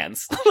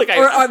hands. Like,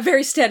 or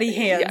very steady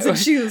hands. And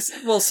she was,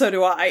 well, so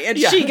do I. And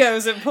she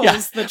goes and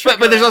pulls the trigger.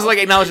 But there's also, like,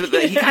 acknowledgement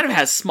that he kind of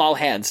has small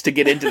hands to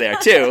get into there,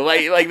 too.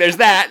 Like there's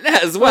that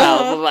as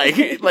well. Like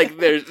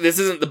this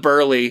isn't the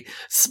burly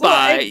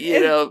spy,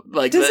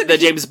 like the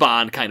James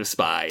Bond kind of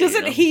spy.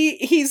 Doesn't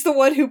he's the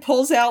one who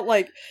pulls out,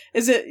 like,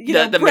 is it,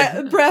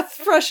 breath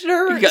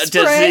freshener to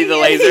see the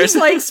lasers. He's,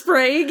 like,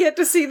 spraying it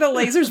to see the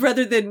lasers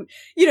rather than,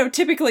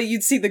 typically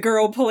you'd see the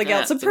girl pulling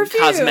out some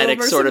perfume.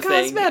 Cosmetic sort of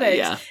thing.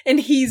 Yeah. And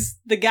he's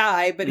the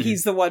guy, but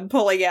he's the one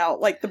pulling out,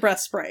 like, the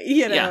breath spray,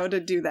 to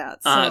do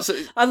that. So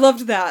I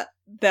loved that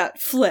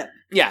flip.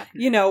 Yeah.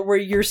 Where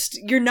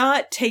you're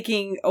not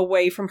taking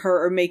away from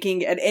her or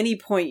making at any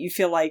point you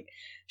feel like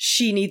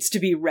she needs to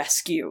be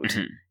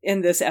rescued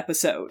in this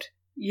episode.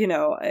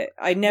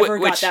 I never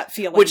got that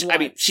feeling. Which, once. I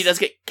mean, she does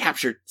get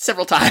captured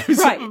several times.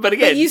 Right. But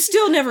again. But you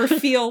still never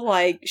feel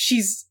like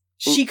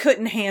she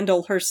couldn't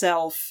handle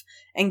herself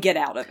and get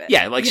out of it.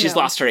 Yeah, like she's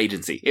lost her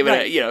agency.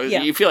 Right.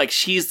 You feel like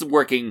she's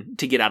working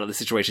to get out of the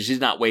situation. She's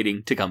not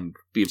waiting to come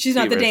be. She's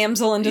not the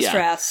damsel in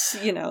distress.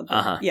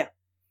 Yeah.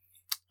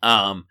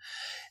 And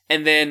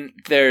then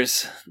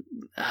there's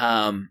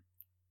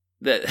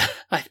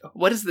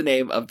what is the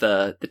name of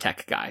the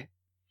tech guy?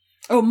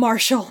 Oh,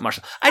 Marshall.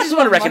 I just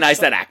want to recognize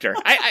that actor.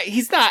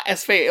 He's not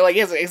as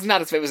famous. He's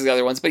not as famous as the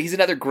other ones, but he's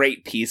another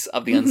great piece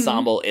of the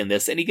ensemble in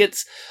this, and he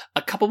gets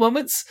a couple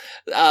moments.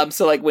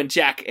 So, like when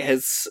Jack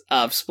is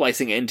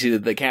splicing into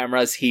the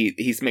cameras, he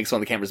makes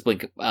one of the cameras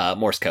blink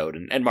Morse code,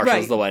 and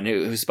Marshall's the one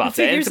who spots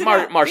it.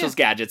 And Marshall's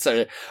gadgets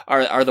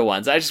are the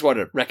ones. I just want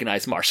to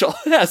recognize Marshall.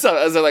 So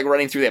as they're like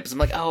running through the episode, I'm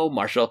like, oh,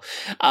 Marshall,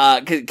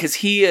 because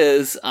he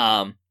is.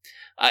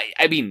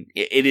 I mean,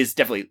 it is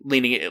definitely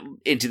leaning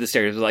into the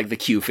stereotype of like the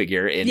Q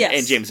figure in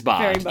James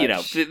Bond.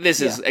 This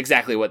is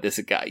exactly what this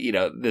guy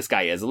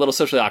is. A little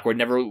socially awkward,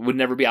 would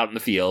never be out in the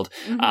field,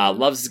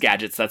 loves his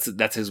gadgets.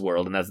 That's his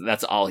world, and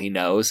that's all he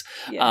knows.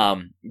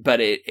 Yeah. But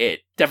it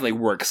definitely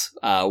works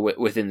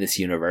within this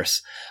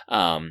universe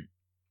of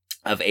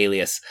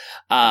Alias.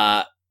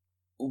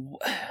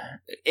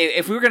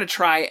 If we were going to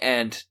try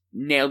and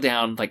nail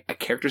down like a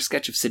character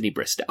sketch of Sydney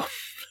Bristow,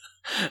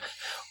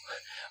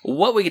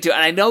 what we could do,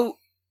 and I know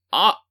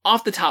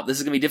off the top, this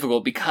is going to be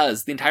difficult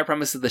because the entire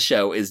premise of the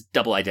show is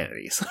double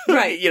identities.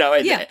 Right.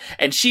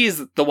 And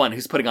she's the one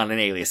who's putting on an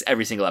alias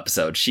every single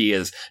episode. She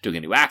is doing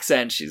a new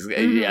accent. She's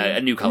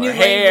a new color New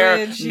hair,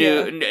 language,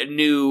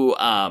 new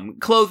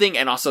clothing,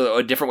 and also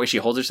a different way she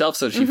holds herself.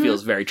 So she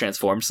feels very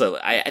transformed. So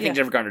I think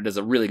Jennifer Garner does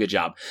a really good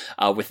job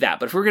with that.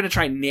 But if we're going to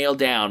try and nail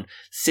down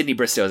Sydney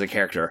Bristow as a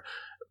character,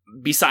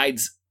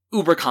 besides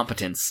uber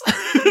competence.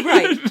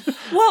 Right.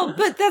 Well,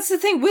 but that's the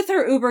thing with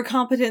her uber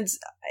competence.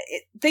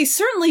 They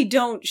certainly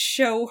don't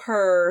show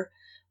her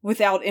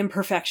without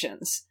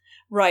imperfections,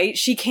 right?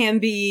 She can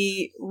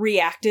be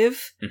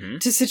reactive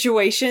to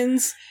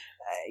situations.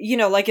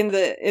 Like in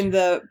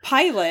the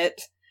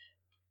pilot,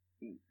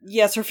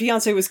 yes, her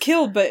fiance was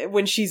killed, but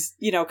when she's,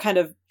 kind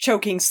of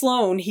choking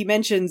Sloane, he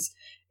mentions,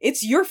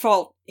 it's your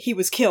fault he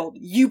was killed.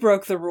 You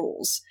broke the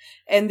rules.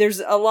 And there's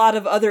a lot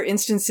of other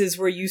instances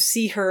where you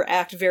see her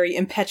act very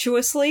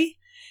impetuously,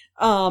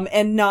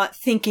 and not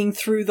thinking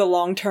through the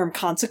long-term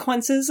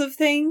consequences of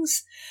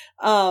things.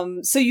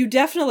 So you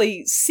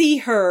definitely see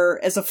her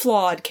as a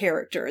flawed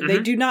character. They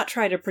do not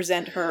try to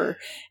present her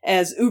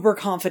as uber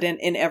confident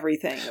in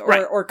everything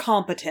or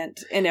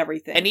competent in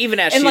everything. And even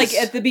as like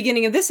at the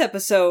beginning of this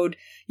episode,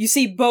 you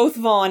see both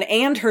Vaughn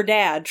and her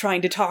dad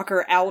trying to talk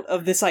her out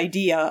of this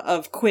idea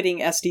of quitting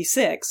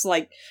SD6.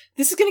 Like,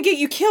 this is going to get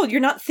you killed.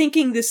 You're not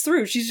thinking this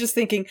through. She's just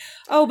thinking,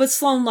 oh, but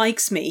Sloane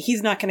likes me.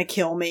 He's not going to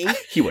kill me.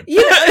 He would.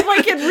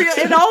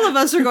 And all of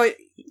us are going,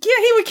 yeah,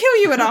 he would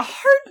kill you in a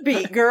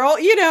heartbeat, girl.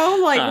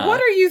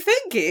 What are you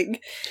thinking?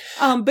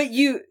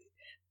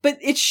 But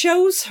it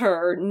shows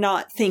her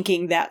not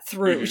thinking that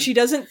through. She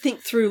doesn't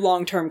think through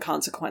long-term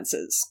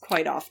consequences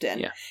quite often.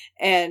 Yeah.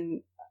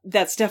 And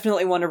that's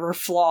definitely one of her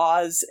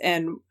flaws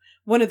and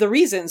one of the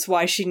reasons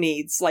why she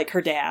needs, like,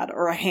 her dad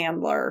or a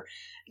handler,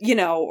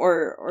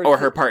 or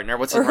her partner.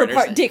 What's her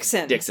partner's name?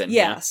 Dixon. Dixon,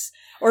 yes.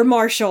 Yeah. Or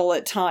Marshall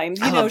at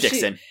times. I love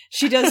Dixon.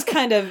 She does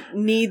kind of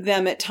need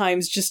them at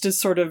times just to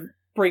sort of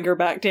bring her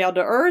back down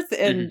to earth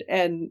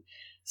and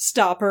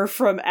stop her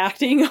from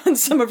acting on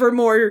some of her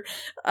more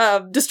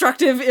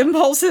destructive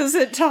impulses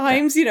at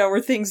times, or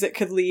things that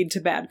could lead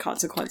to bad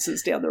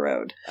consequences down the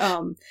road.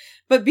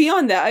 But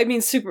beyond that, I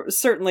mean,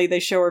 certainly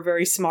they show her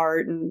very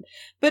smart,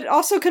 but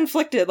also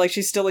conflicted. Like,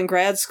 she's still in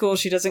grad school.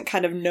 She doesn't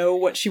kind of know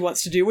what she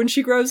wants to do when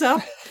she grows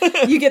up.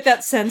 You get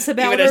that sense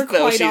about her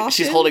quite often.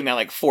 She's holding down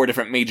like 4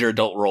 different major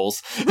adult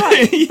roles.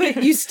 Right,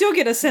 but you still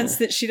get a sense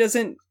that she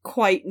doesn't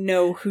quite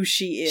know who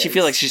she is. She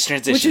feels like she's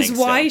transitioning. Which is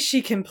why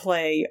she can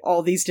play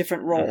all these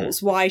different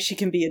roles, why she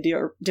can be a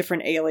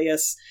different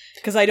alias,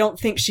 because I don't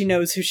think she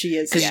knows who she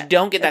is yet. Because you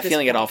don't get that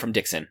feeling at all from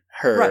Dixon,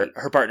 her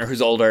partner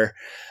who's older,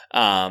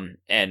 like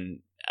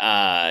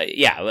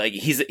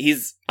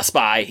he's a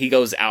spy. He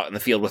goes out in the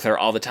field with her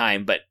all the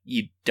time, but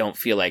you don't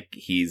feel like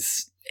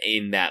he's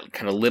in that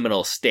kind of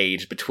liminal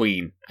stage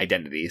between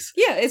identities.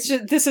 Yeah, it's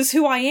just, this is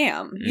who I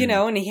am,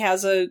 and he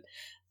has a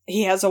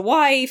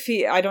wife.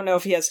 I don't know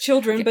if he has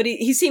children, but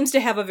he seems to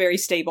have a very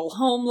stable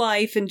home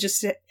life, and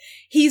just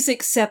he's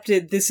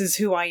accepted this is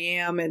who I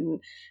am, and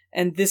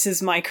this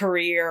is my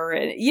career,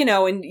 and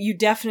and you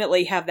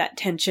definitely have that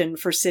tension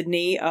for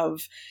Sydney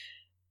of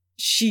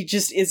she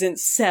just isn't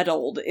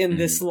settled in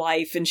this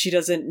life, and she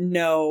doesn't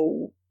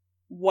know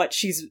what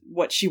she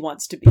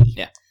wants to be.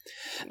 Yeah.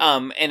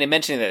 And in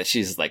mentioning that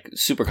she's like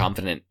super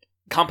competent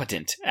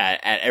at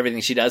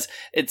everything she does,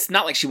 it's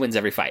not like she wins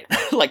every fight.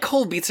 Like,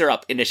 Cole beats her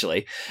up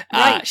initially.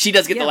 Right. She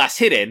does get the last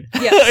hit in,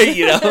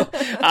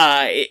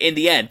 in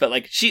the end, but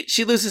like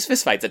she loses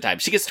fistfights at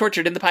times. She gets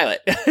tortured in the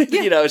pilot.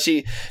 Yeah.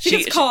 She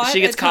gets caught.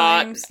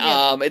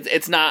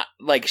 It's not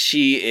like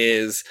she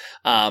is,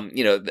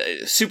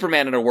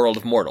 Superman in a world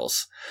of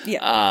mortals.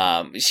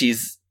 Yeah.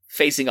 She's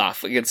facing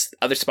off against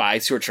other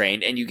spies who are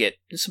trained, and you get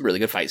some really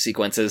good fight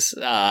sequences,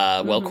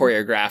 well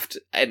choreographed,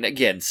 and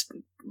again,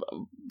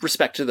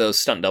 respect to those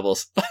stunt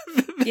doubles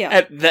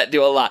that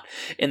do a lot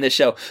in this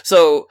show.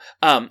 So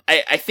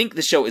I think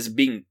the show is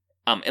being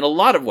in a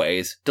lot of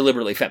ways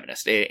deliberately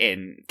feminist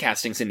in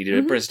casting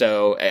Sydney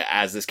Bristow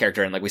as this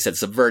character, and like we said,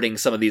 subverting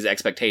some of these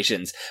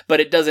expectations, but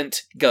it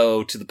doesn't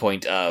go to the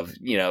point of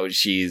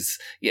she's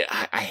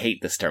I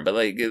hate this term, but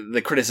like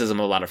the criticism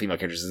of a lot of female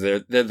characters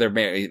is they're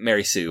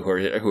Mary Sue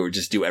who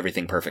just do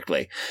everything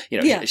perfectly.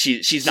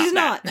 She's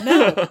not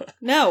that.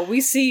 No,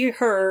 we see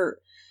her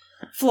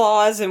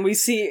flaws, and we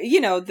see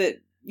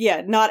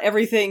that not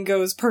everything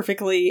goes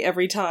perfectly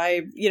every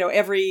time.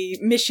 Every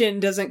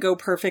mission doesn't go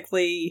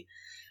perfectly.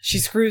 She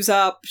screws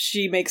up,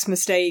 she makes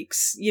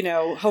mistakes,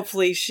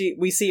 hopefully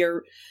we see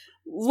her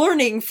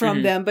learning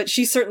from them, but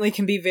she certainly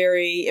can be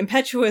very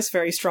impetuous,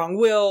 very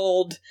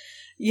strong-willed,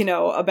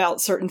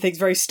 about certain things,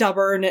 very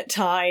stubborn at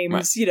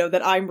times,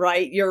 that I'm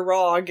right, you're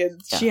wrong,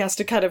 and she has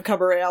to kind of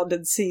come around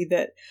and see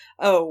that,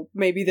 oh,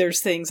 maybe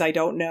there's things I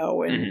don't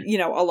know, and,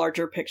 a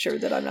larger picture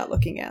that I'm not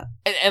looking at.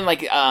 And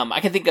like, I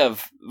can think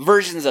of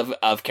versions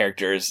of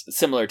characters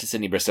similar to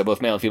Sydney Bristow,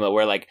 both male and female,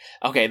 where like,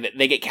 okay,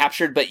 they get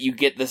captured, but you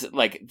get this,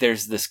 like,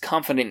 there's this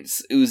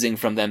confidence oozing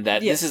from them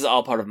that this is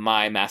all part of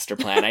my master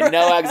plan. I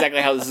know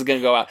exactly how this is going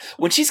to go out.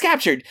 When she's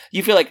captured,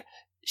 you feel like,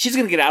 she's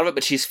going to get out of it,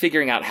 but she's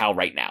figuring out how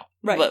right now.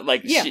 Right.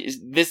 Like,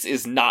 this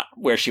is not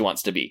where she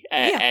wants to be.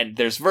 And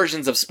there's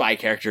versions of spy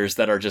characters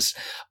that are just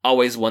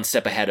always one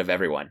step ahead of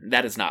everyone.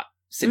 That is not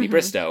Sydney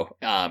Bristow,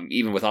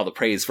 even with all the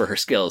praise for her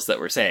skills that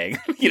we're saying.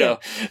 You know,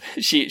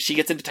 she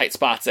gets into tight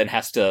spots and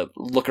has to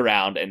look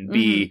around and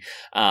be,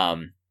 work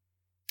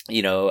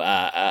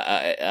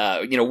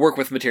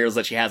with materials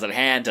that she has at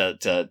hand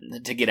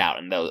to get out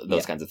and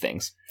those kinds of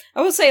things.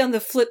 I will say on the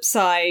flip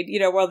side, you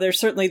know, while there's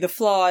certainly the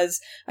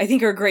flaws, I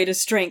think her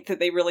greatest strength that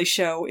they really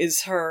show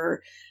is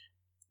her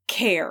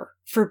care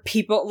for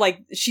people.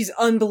 Like, she's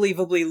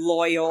unbelievably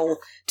loyal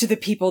to the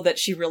people that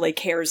she really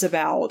cares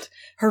about.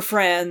 Her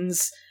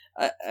friends,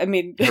 I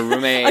mean, her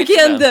roommate.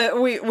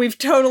 Again, we've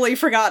totally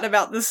forgotten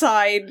about the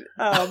side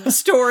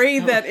story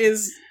that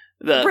is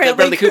the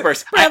Bradley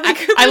Cooper's.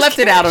 I left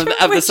it out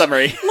of the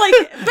summary.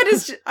 But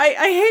it's I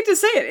hate to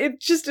say it.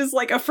 It just is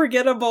like a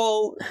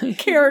forgettable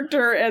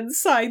character and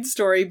side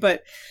story.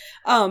 But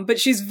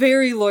she's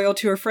very loyal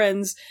to her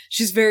friends.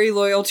 She's very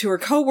loyal to her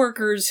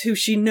coworkers, who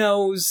she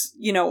knows,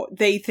 you know,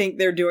 they think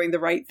they're doing the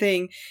right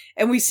thing.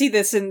 And we see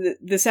this in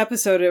this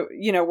episode,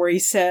 you know, where he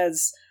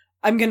says,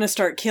 "I'm going to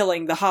start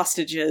killing the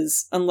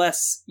hostages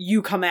unless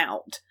you come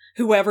out.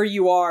 Whoever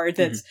you are,"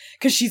 that's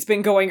because she's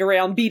been going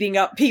around beating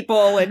up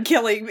people and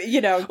killing,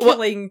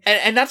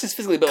 and not just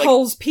physically, but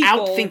Cole's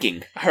people,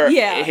 outthinking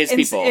his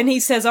people. And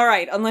he says, "All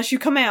right, unless you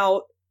come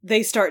out,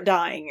 they start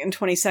dying in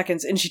 20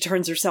 seconds." And she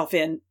turns herself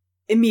in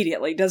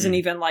immediately, doesn't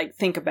even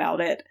think about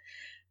it,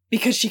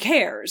 because she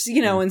cares,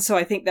 you know. And so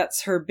I think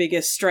that's her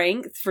biggest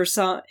strength.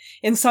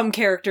 In some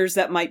characters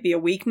that might be a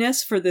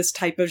weakness for this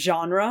type of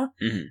genre,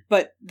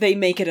 but they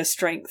make it a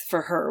strength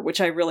for her, which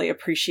I really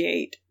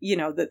appreciate, you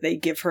know, that they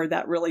give her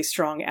that really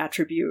strong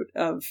attribute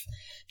of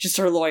just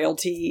her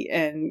loyalty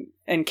and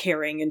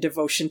caring and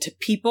devotion to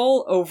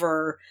people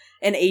over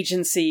an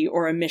agency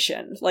or a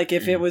mission. Like,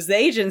 if it was the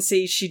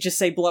agency, she'd just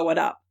say blow it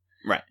up.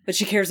 Right. But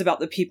she cares about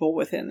the people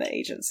within the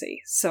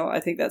agency. So I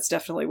think that's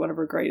definitely one of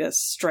her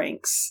greatest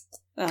strengths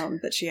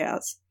that she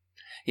has.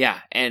 Yeah.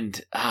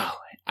 And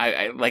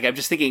I'm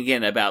just thinking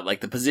again about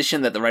the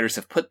position that the writers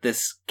have put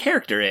this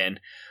character in,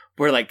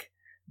 where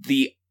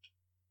the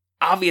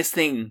obvious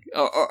thing,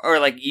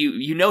 or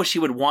you know, she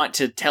would want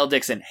to tell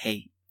Dixon,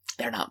 hey,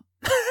 they're not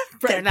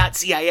they're not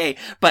CIA,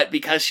 but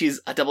because she's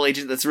a double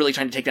agent that's really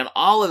trying to take down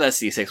all of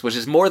SC6, which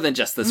is more than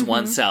just this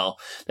one cell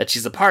that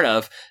she's a part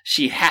of,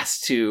 she has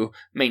to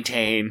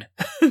maintain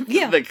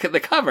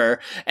the cover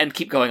and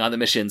keep going on the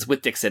missions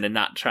with Dixon and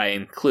not try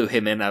and clue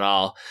him in at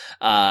all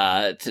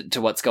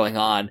to what's going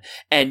on.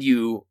 And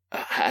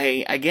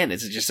again,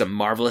 it's just a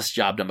marvelous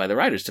job done by the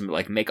writers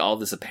to make all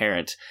this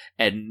apparent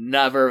and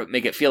never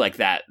make it feel like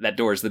that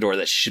door is the door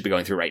that she should be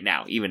going through right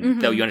now, even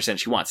though you understand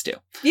she wants to.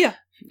 Yeah.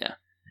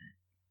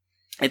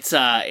 It's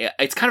kind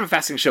of a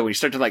fascinating show when you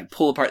start to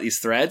pull apart these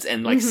threads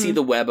and see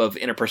the web of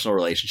interpersonal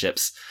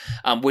relationships.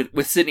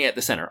 With Sydney at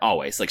the center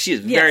always. She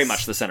is very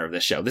much the center of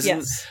this show. This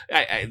is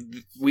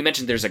we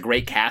mentioned there's a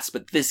great cast,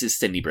 but this is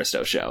Sydney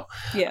Bristow's show.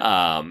 Yeah.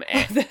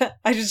 I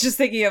was just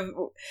thinking of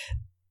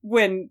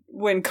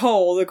when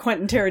Cole, the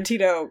Quentin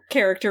Tarantino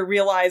character,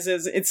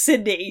 realizes it's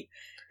Sydney,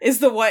 is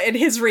the one, and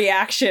his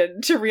reaction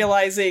to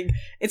realizing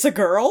it's a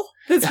girl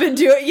that's been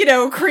doing, you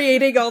know,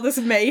 creating all this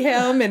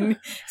mayhem, and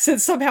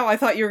since somehow I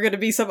thought you were going to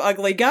be some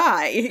ugly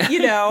guy, you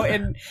know,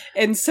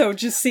 and so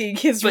just seeing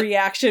his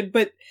reaction,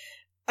 but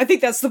I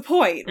think that's the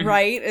point,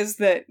 right? Is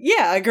that,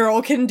 a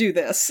girl can do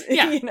this.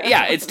 Yeah, you know?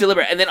 Yeah, it's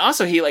deliberate. And then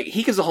also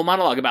he gives a whole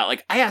monologue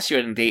about, I asked you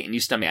on a date and you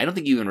stunned me. I don't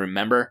think you even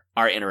remember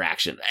our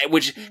interaction,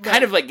 which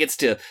kind of gets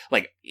to,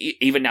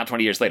 even now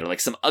 20 years later,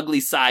 some ugly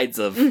sides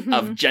of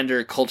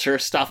gender culture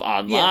stuff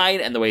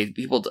online and the way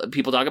people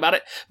talk about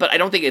it. But I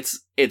don't think it's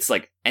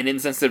an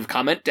insensitive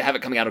comment to have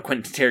it coming out of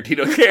Quentin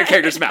Tarantino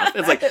character's mouth.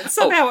 It's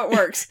somehow it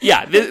works.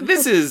 Yeah,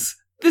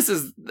 this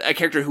is a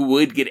character who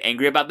would get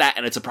angry about that,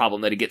 and it's a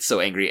problem that he gets so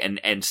angry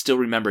and still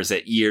remembers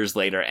it years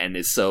later and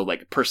is so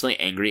personally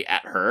angry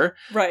at her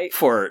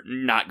for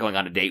not going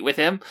on a date with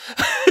him.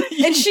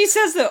 And she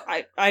says that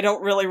I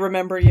don't really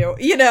remember you,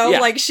 you know,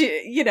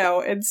 she, you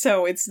know, and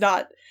so it's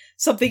not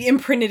something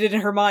imprinted in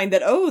her mind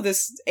that, oh,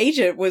 this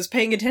agent was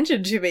paying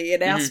attention to me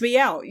and asked me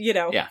out, you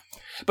know. Yeah.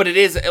 But it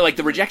is,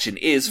 the rejection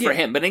is for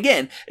him. But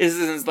again, this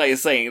isn't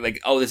saying,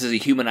 oh, this is a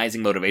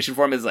humanizing motivation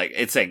for him. It's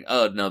it's saying,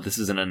 oh, no, this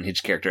is an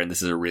unhinged character, and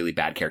this is a really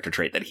bad character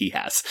trait that he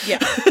has. Yeah.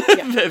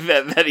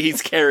 that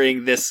he's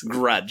carrying this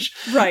grudge.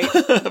 Right.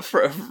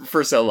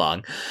 for so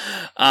long.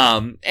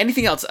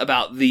 Anything else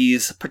about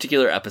these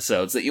particular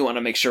episodes that you want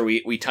to make sure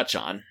we touch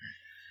on?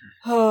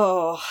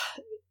 Oh,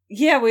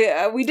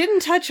 yeah, we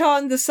didn't touch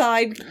on the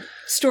side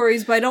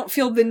stories, but I don't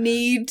feel the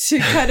need to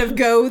kind of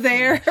go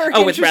there.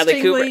 Oh, with Bradley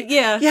Cooper,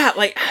 yeah.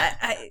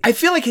 I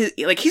feel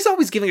like he's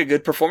always giving a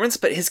good performance,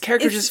 but his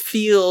character just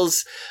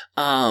feels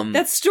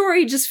that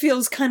story just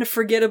feels kind of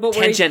forgettable.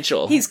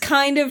 Tangential. He's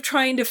kind of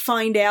trying to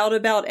find out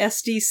about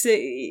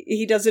SDC.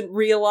 He doesn't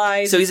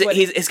realize. So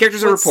his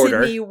character's a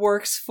reporter. Sydney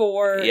works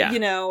for, you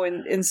know,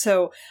 and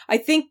so I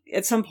think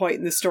at some point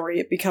in the story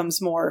it becomes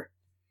more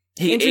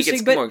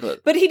interesting.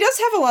 But he does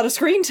have a lot of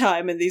screen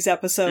time in these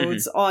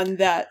episodes on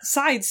that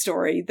side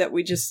story that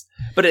we just...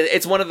 But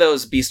it's one of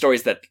those B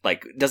stories that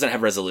like doesn't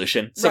have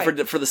resolution. So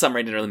for the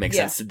summary, it didn't really make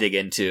sense to dig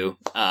into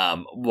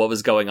what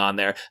was going on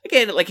there.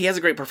 Again, like he has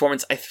a great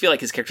performance. I feel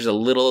like his character's a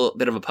little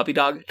bit of a puppy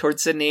dog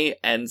towards Sydney,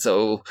 and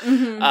so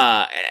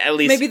at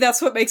least maybe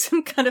that's what makes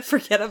him kind of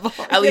forgettable.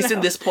 At least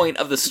in this point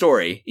of the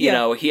story, you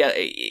know, he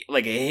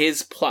like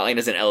his plotline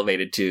isn't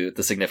elevated to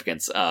the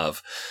significance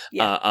of the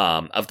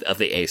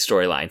A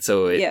storyline.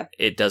 So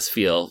it does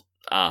feel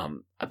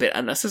a bit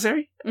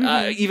unnecessary.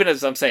 Even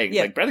as I'm saying,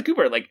 like Bradley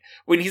Cooper, like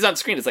when he's on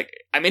screen, it's like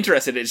I'm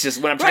interested. It's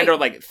just when I'm trying to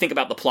like think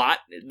about the plot,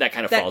 that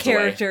kind of falls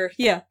character, away.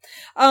 Yeah.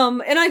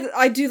 And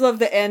I do love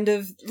the end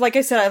of, like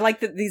I said, I like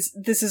that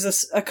this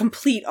is a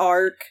complete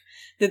arc.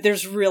 That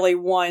there's really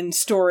one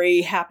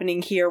story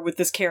happening here with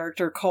this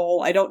character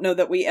Cole. I don't know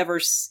that we ever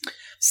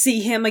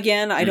see him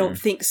again. I don't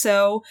think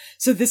so.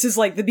 So this is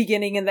like the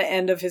beginning and the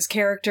end of his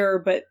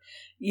character, but.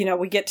 You know,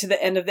 we get to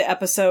the end of the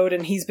episode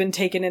and he's been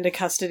taken into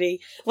custody.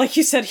 Like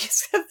you said,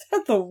 he's had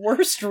the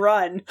worst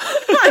run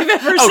I've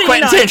ever seen.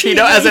 Quentin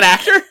Tarantino as an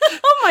actor?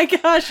 Oh my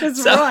gosh,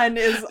 his run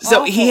is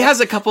So awful. He has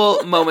a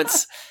couple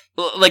moments,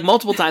 like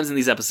multiple times in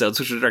these episodes,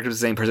 which are directed by the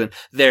same person.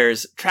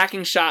 There's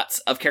tracking shots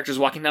of characters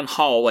walking down the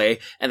hallway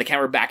and the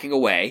camera backing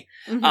away.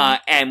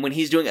 And when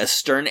he's doing a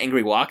stern,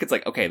 angry walk, it's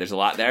like, okay, there's a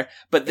lot there.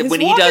 But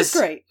when he does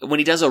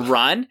a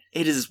run,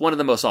 it is one of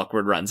the most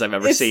awkward runs I've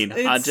ever seen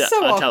on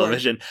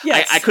television.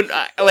 Yes. I couldn't,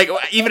 like,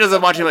 even as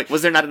I'm watching, like,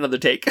 was there not another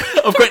take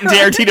of Quentin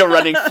Tarantino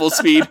running full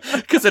speed?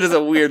 Because it is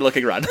a weird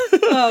looking run.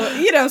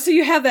 You know, so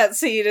you have that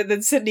scene and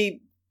then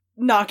Sydney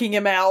knocking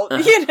him out,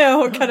 you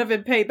know, kind of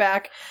in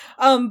payback.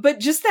 But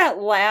just that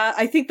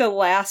I think the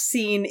last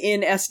scene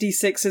in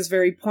SD6 is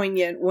very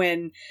poignant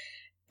when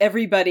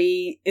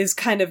everybody is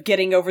kind of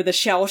getting over the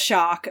shell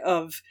shock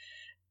of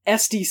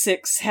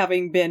SD6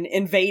 having been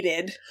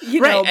invaded,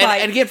 you know.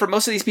 And again, for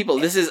most of these people,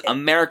 this is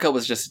America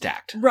was just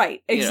attacked.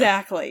 Right,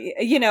 exactly.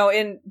 You know,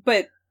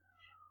 but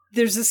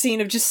there's a scene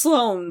of just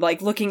Sloane,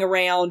 like, looking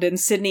around, and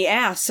Sydney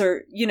asks,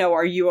 are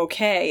you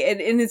okay?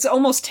 And it's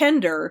almost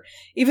tender,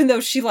 even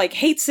though she, like,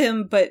 hates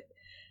him, but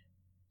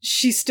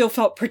she still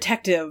felt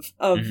protective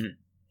of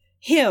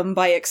him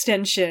by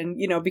extension,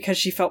 you know, because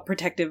she felt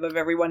protective of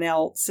everyone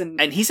else.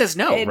 And he says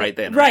no right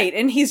then. Right,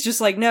 and he's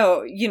just like,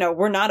 no, you know,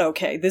 we're not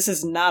okay. This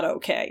is not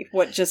okay,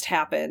 what just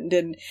happened.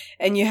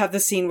 And you have the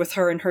scene with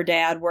her and her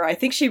dad where I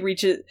think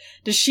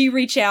does she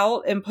reach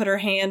out and put her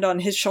hand on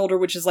his shoulder,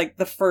 which is like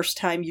the first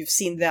time you've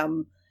seen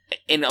them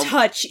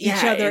touch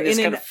each other in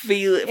kind of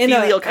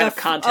filial kind of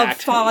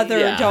contact. A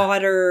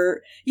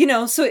father-daughter, you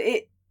know, so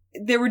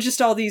there were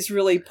just all these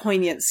really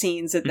poignant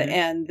scenes at the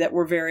end that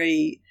were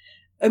very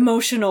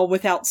emotional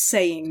without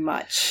saying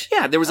much.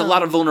 Yeah, there was a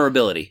lot of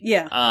vulnerability.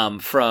 Yeah.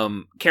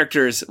 From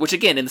characters, which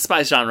again, in the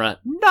spy genre,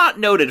 not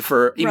noted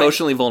for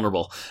emotionally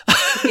vulnerable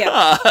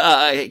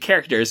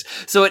characters.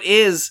 So it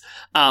is,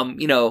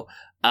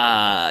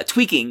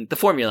 tweaking the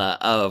formula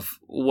of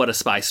what a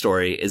spy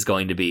story is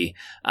going to be,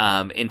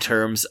 in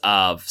terms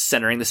of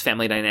centering this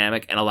family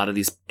dynamic and a lot of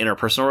these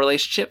interpersonal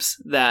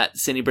relationships that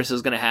Cindy Bristow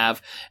is going to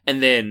have.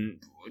 And then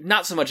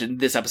not so much in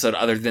this episode,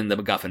 other than the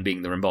MacGuffin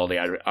being the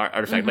Rimbaldi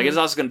artifact. Like, it's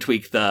also going to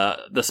tweak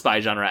the spy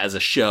genre as a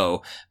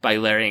show by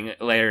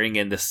layering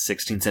in this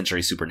 16th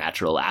century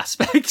supernatural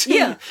aspect.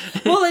 Yeah.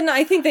 Well, and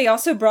I think they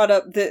also brought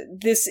up that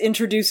this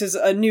introduces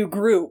a new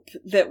group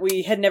that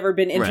we had never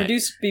been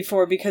introduced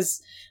before,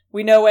 because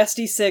we know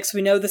SD6,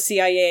 we know the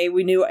CIA,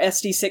 we knew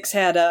SD6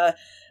 had a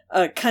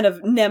kind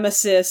of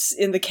nemesis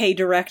in the K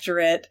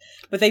Directorate,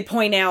 but they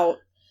point out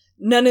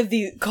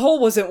Cole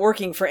wasn't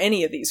working for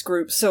any of these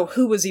groups, so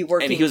who was he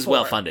working for? And he was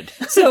well-funded.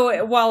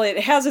 So while it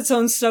has its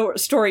own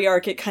story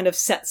arc, it kind of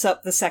sets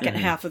up the second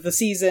half of the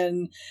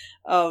season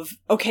of,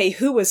 okay,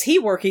 who was he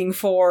working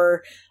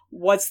for?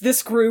 What's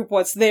this group?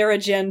 What's their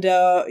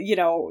agenda? You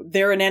know,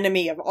 they're an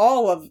enemy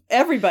of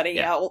everybody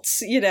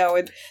else, you know.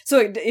 And so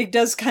it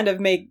does kind of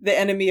make the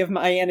enemy of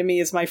my enemy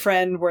is my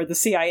friend, where the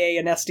CIA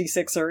and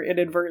SD6 are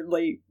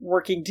inadvertently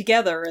working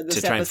together in this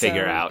episode. To try and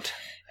figure out.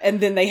 And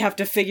then they have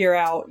to figure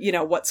out, you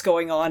know, what's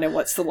going on and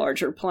what's the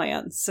larger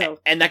plan. So,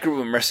 and that group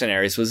of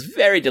mercenaries was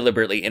very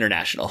deliberately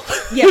international.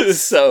 Yes.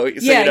 so you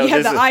know, you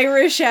had the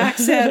Irish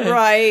accent,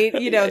 right?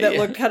 You know, that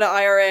looked kind of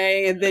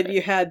IRA, and then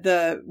you had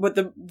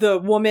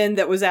the woman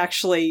that was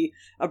actually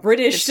a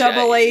British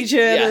double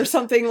agent or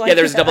something like that. Yeah,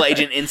 there was a double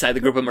agent inside the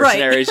group of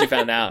mercenaries. You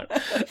found out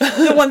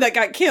the one that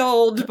got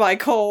killed by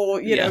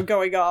Cole, you know,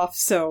 going off.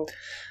 So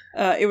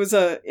it was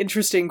a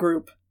interesting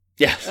group.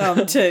 Yeah.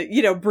 To,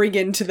 you know, bring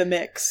into the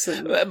mix.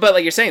 But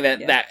like you're saying,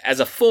 that as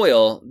a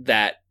foil,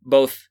 that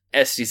both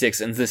SD6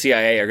 and the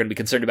CIA are going to be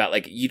concerned about,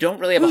 like, you don't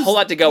really have a whole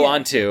lot to go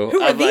on to.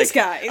 Who are these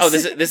guys? Oh,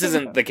 this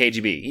isn't the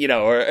KGB, you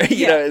know, or,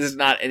 you know, this is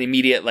not an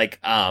immediate, like,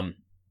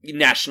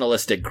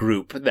 nationalistic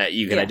group that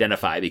you can Yeah.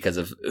 identify because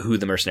of who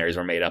the mercenaries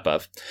were made up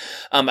of.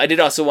 I did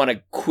also want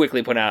to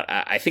quickly point out,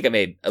 I think I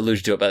made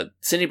allusion to it, but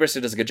Cindy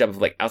Bristow does a good job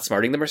of like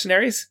outsmarting the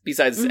mercenaries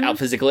besides out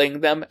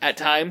physicaling them at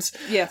times.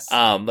 Yes.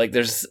 Like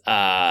there's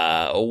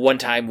one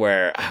time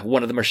where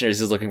one of the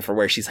mercenaries is looking for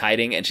where she's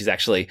hiding, and she's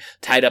actually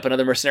tied up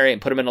another mercenary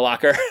and put him in a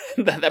locker.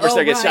 that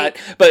mercenary gets right.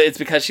 shot, but it's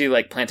because she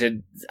like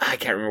planted, I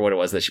can't remember what it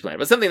was that she planted,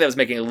 but something that was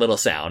making a little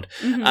sound.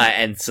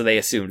 And so they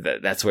assumed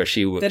that that's where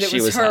she that it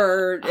she was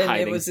her, and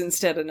hiding. it was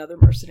instead another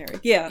mercenary.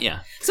 Yeah. Yeah.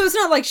 So it's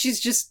not like she's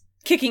just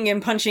kicking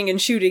and punching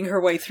and shooting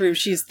her way through.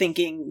 She's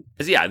thinking.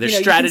 Yeah, there's you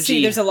can strategy.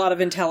 see there's a lot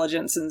of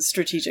intelligence and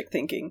strategic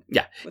thinking.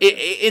 Yeah,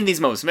 in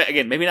these moments,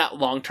 again, maybe not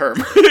long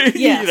term.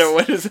 Yes.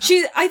 What is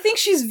I think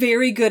she's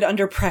very good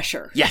under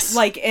pressure. Yes.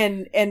 Like,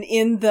 and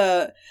in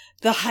the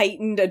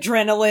heightened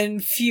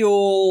adrenaline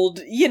fueled,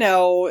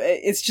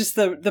 it's just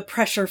the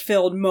pressure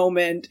filled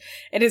moment.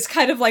 And it's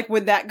kind of like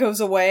when that goes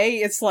away,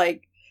 it's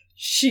like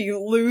she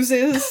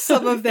loses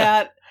some of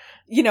that,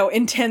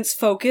 intense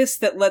focus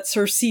that lets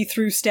her see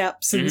through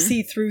steps and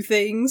see through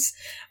things,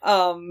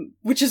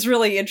 which is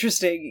really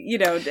interesting,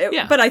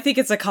 Yeah. But I think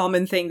it's a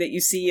common thing that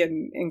you see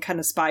in kind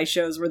of spy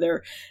shows where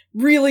they're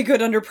really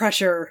good under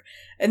pressure,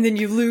 and then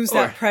you lose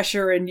that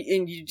pressure and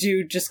you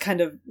do just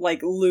kind of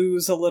like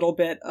lose a little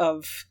bit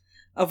of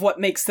what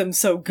makes them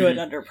so good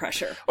under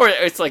pressure. Or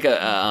it's like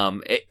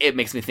it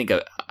makes me think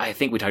of, I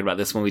think we talked about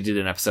this when we did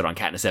an episode on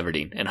Katniss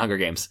Everdeen and Hunger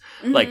Games.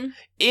 Like,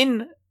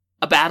 in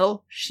a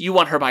battle, you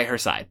want her by her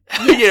side.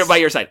 Yes. By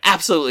your side.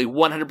 Absolutely,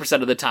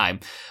 100% of the time.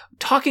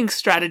 Talking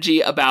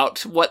strategy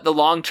about what the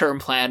long-term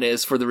plan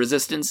is for the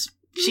Resistance,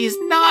 she's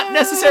not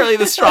necessarily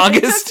the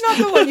strongest. That's not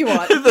the one you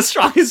want. The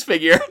strongest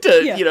figure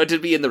to, to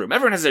be in the room.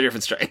 Everyone has their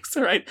different strengths,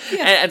 right?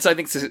 Yeah. And so I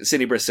think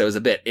Cindy Bristow is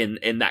a bit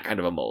in that kind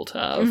of a mold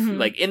of,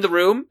 like, in the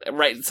room,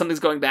 right, something's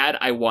going bad,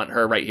 I want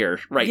her right here,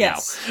 right now.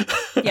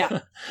 Yeah.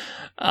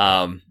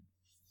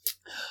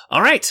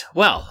 All right.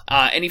 Well,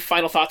 any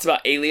final thoughts about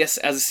Alias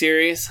as a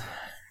series?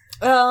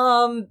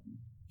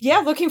 Yeah,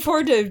 looking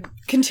forward to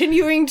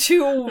continuing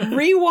to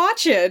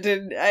rewatch it.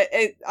 And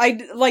I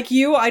like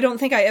you, I don't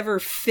think I ever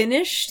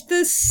finished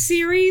this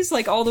series,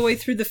 like all the way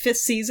through the 5th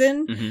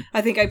season.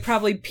 I think I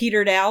probably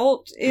petered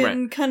out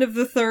in kind of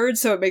the 3rd,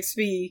 so it makes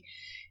me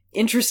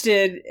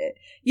interested.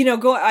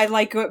 I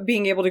like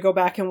being able to go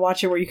back and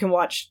watch it where you can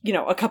watch,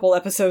 a couple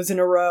episodes in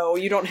a row.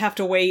 You don't have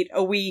to wait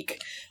a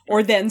week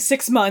or then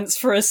 6 months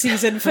for a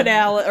season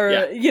finale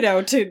or,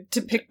 to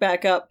pick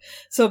back up.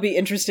 So it'll be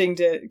interesting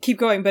to keep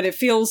going, but it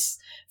feels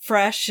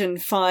fresh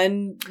and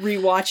fun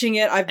rewatching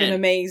it. I've been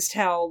amazed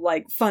how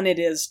like fun it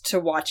is to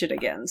watch it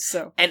again.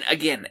 So, and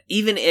again,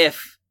 even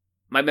if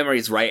my memory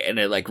is right and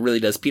it like really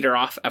does peter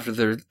off after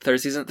the 3rd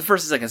season, the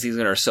 1st and 2nd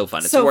season are so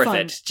fun. It's so worth fun.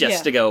 it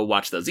just to go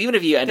watch those. Even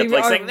if you end They up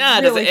like are saying,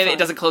 really it fun.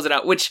 doesn't close it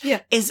out, which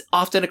is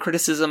often a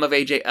criticism of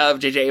J.J.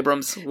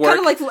 Abrams' work. kind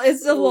of like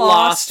it's a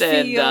lost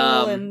and,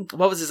 feel and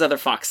what was his other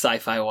Fox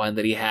sci-fi one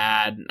that he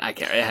had? I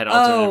can't. It had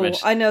alternate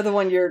dimension. I know the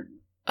one you're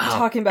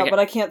talking about, but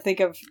I can't think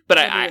of. But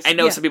I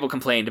know some people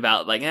complained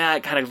about like,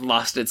 it kind of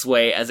lost its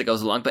way as it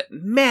goes along. But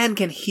man,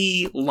 can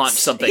he launch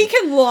something? He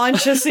can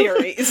launch a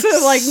series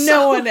like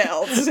no one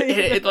else.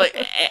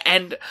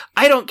 And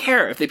I don't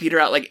care if they peter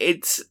out. Like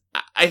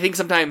I think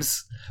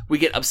sometimes we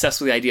get obsessed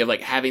with the idea of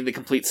like having the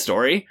complete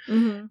story,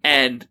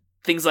 and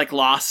things like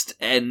Lost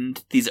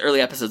and these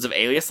early episodes of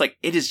Alias. Like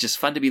it is just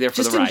fun to be there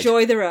for the ride. Just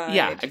enjoy the ride.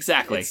 Yeah,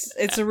 exactly.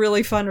 It's a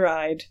really fun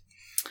ride.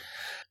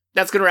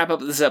 That's going to wrap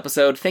up this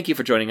episode. Thank you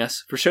for joining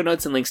us. For show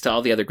notes and links to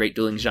all the other great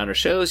Dueling Genre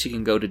shows, you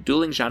can go to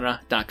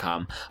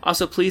duelinggenre.com.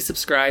 Also, please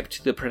subscribe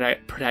to the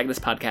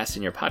Protagonist Podcast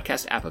in your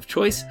podcast app of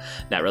choice.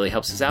 That really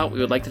helps us out. We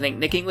would like to thank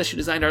Nick English, who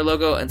designed our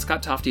logo, and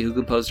Scott Tofty, who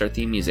composed our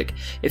theme music.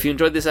 If you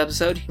enjoyed this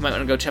episode, you might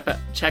want to go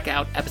check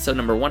out episode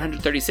number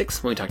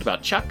 136, when we talked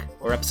about Chuck,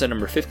 or episode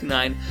number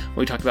 59, when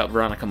we talked about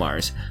Veronica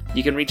Mars.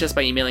 You can reach us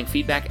by emailing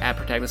feedback at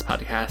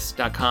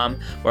protagonistpodcast.com.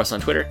 We're also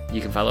on Twitter.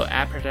 You can follow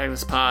at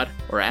protagonistpod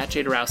or at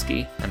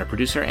Jadorowski, and our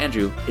producer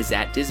Andrew is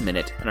at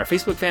DizMinute, and our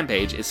Facebook fan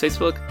page is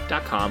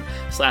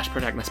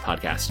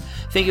facebook.com/protagonistpodcast.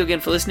 Thank you again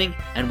for listening,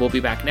 and we'll be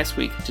back next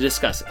week to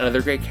discuss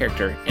another great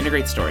character in a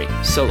great story.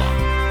 So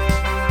long.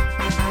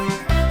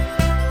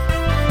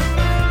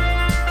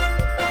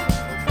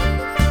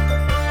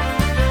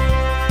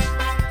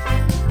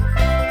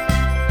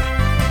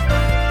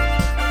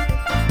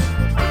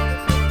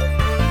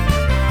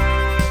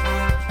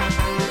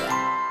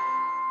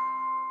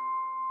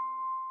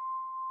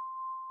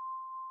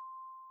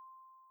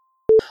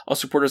 All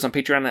supporters on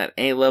Patreon at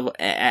any level.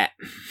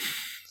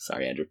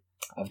 Sorry, Andrew.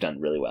 I've done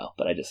really well,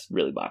 but I just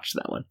really botched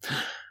that one.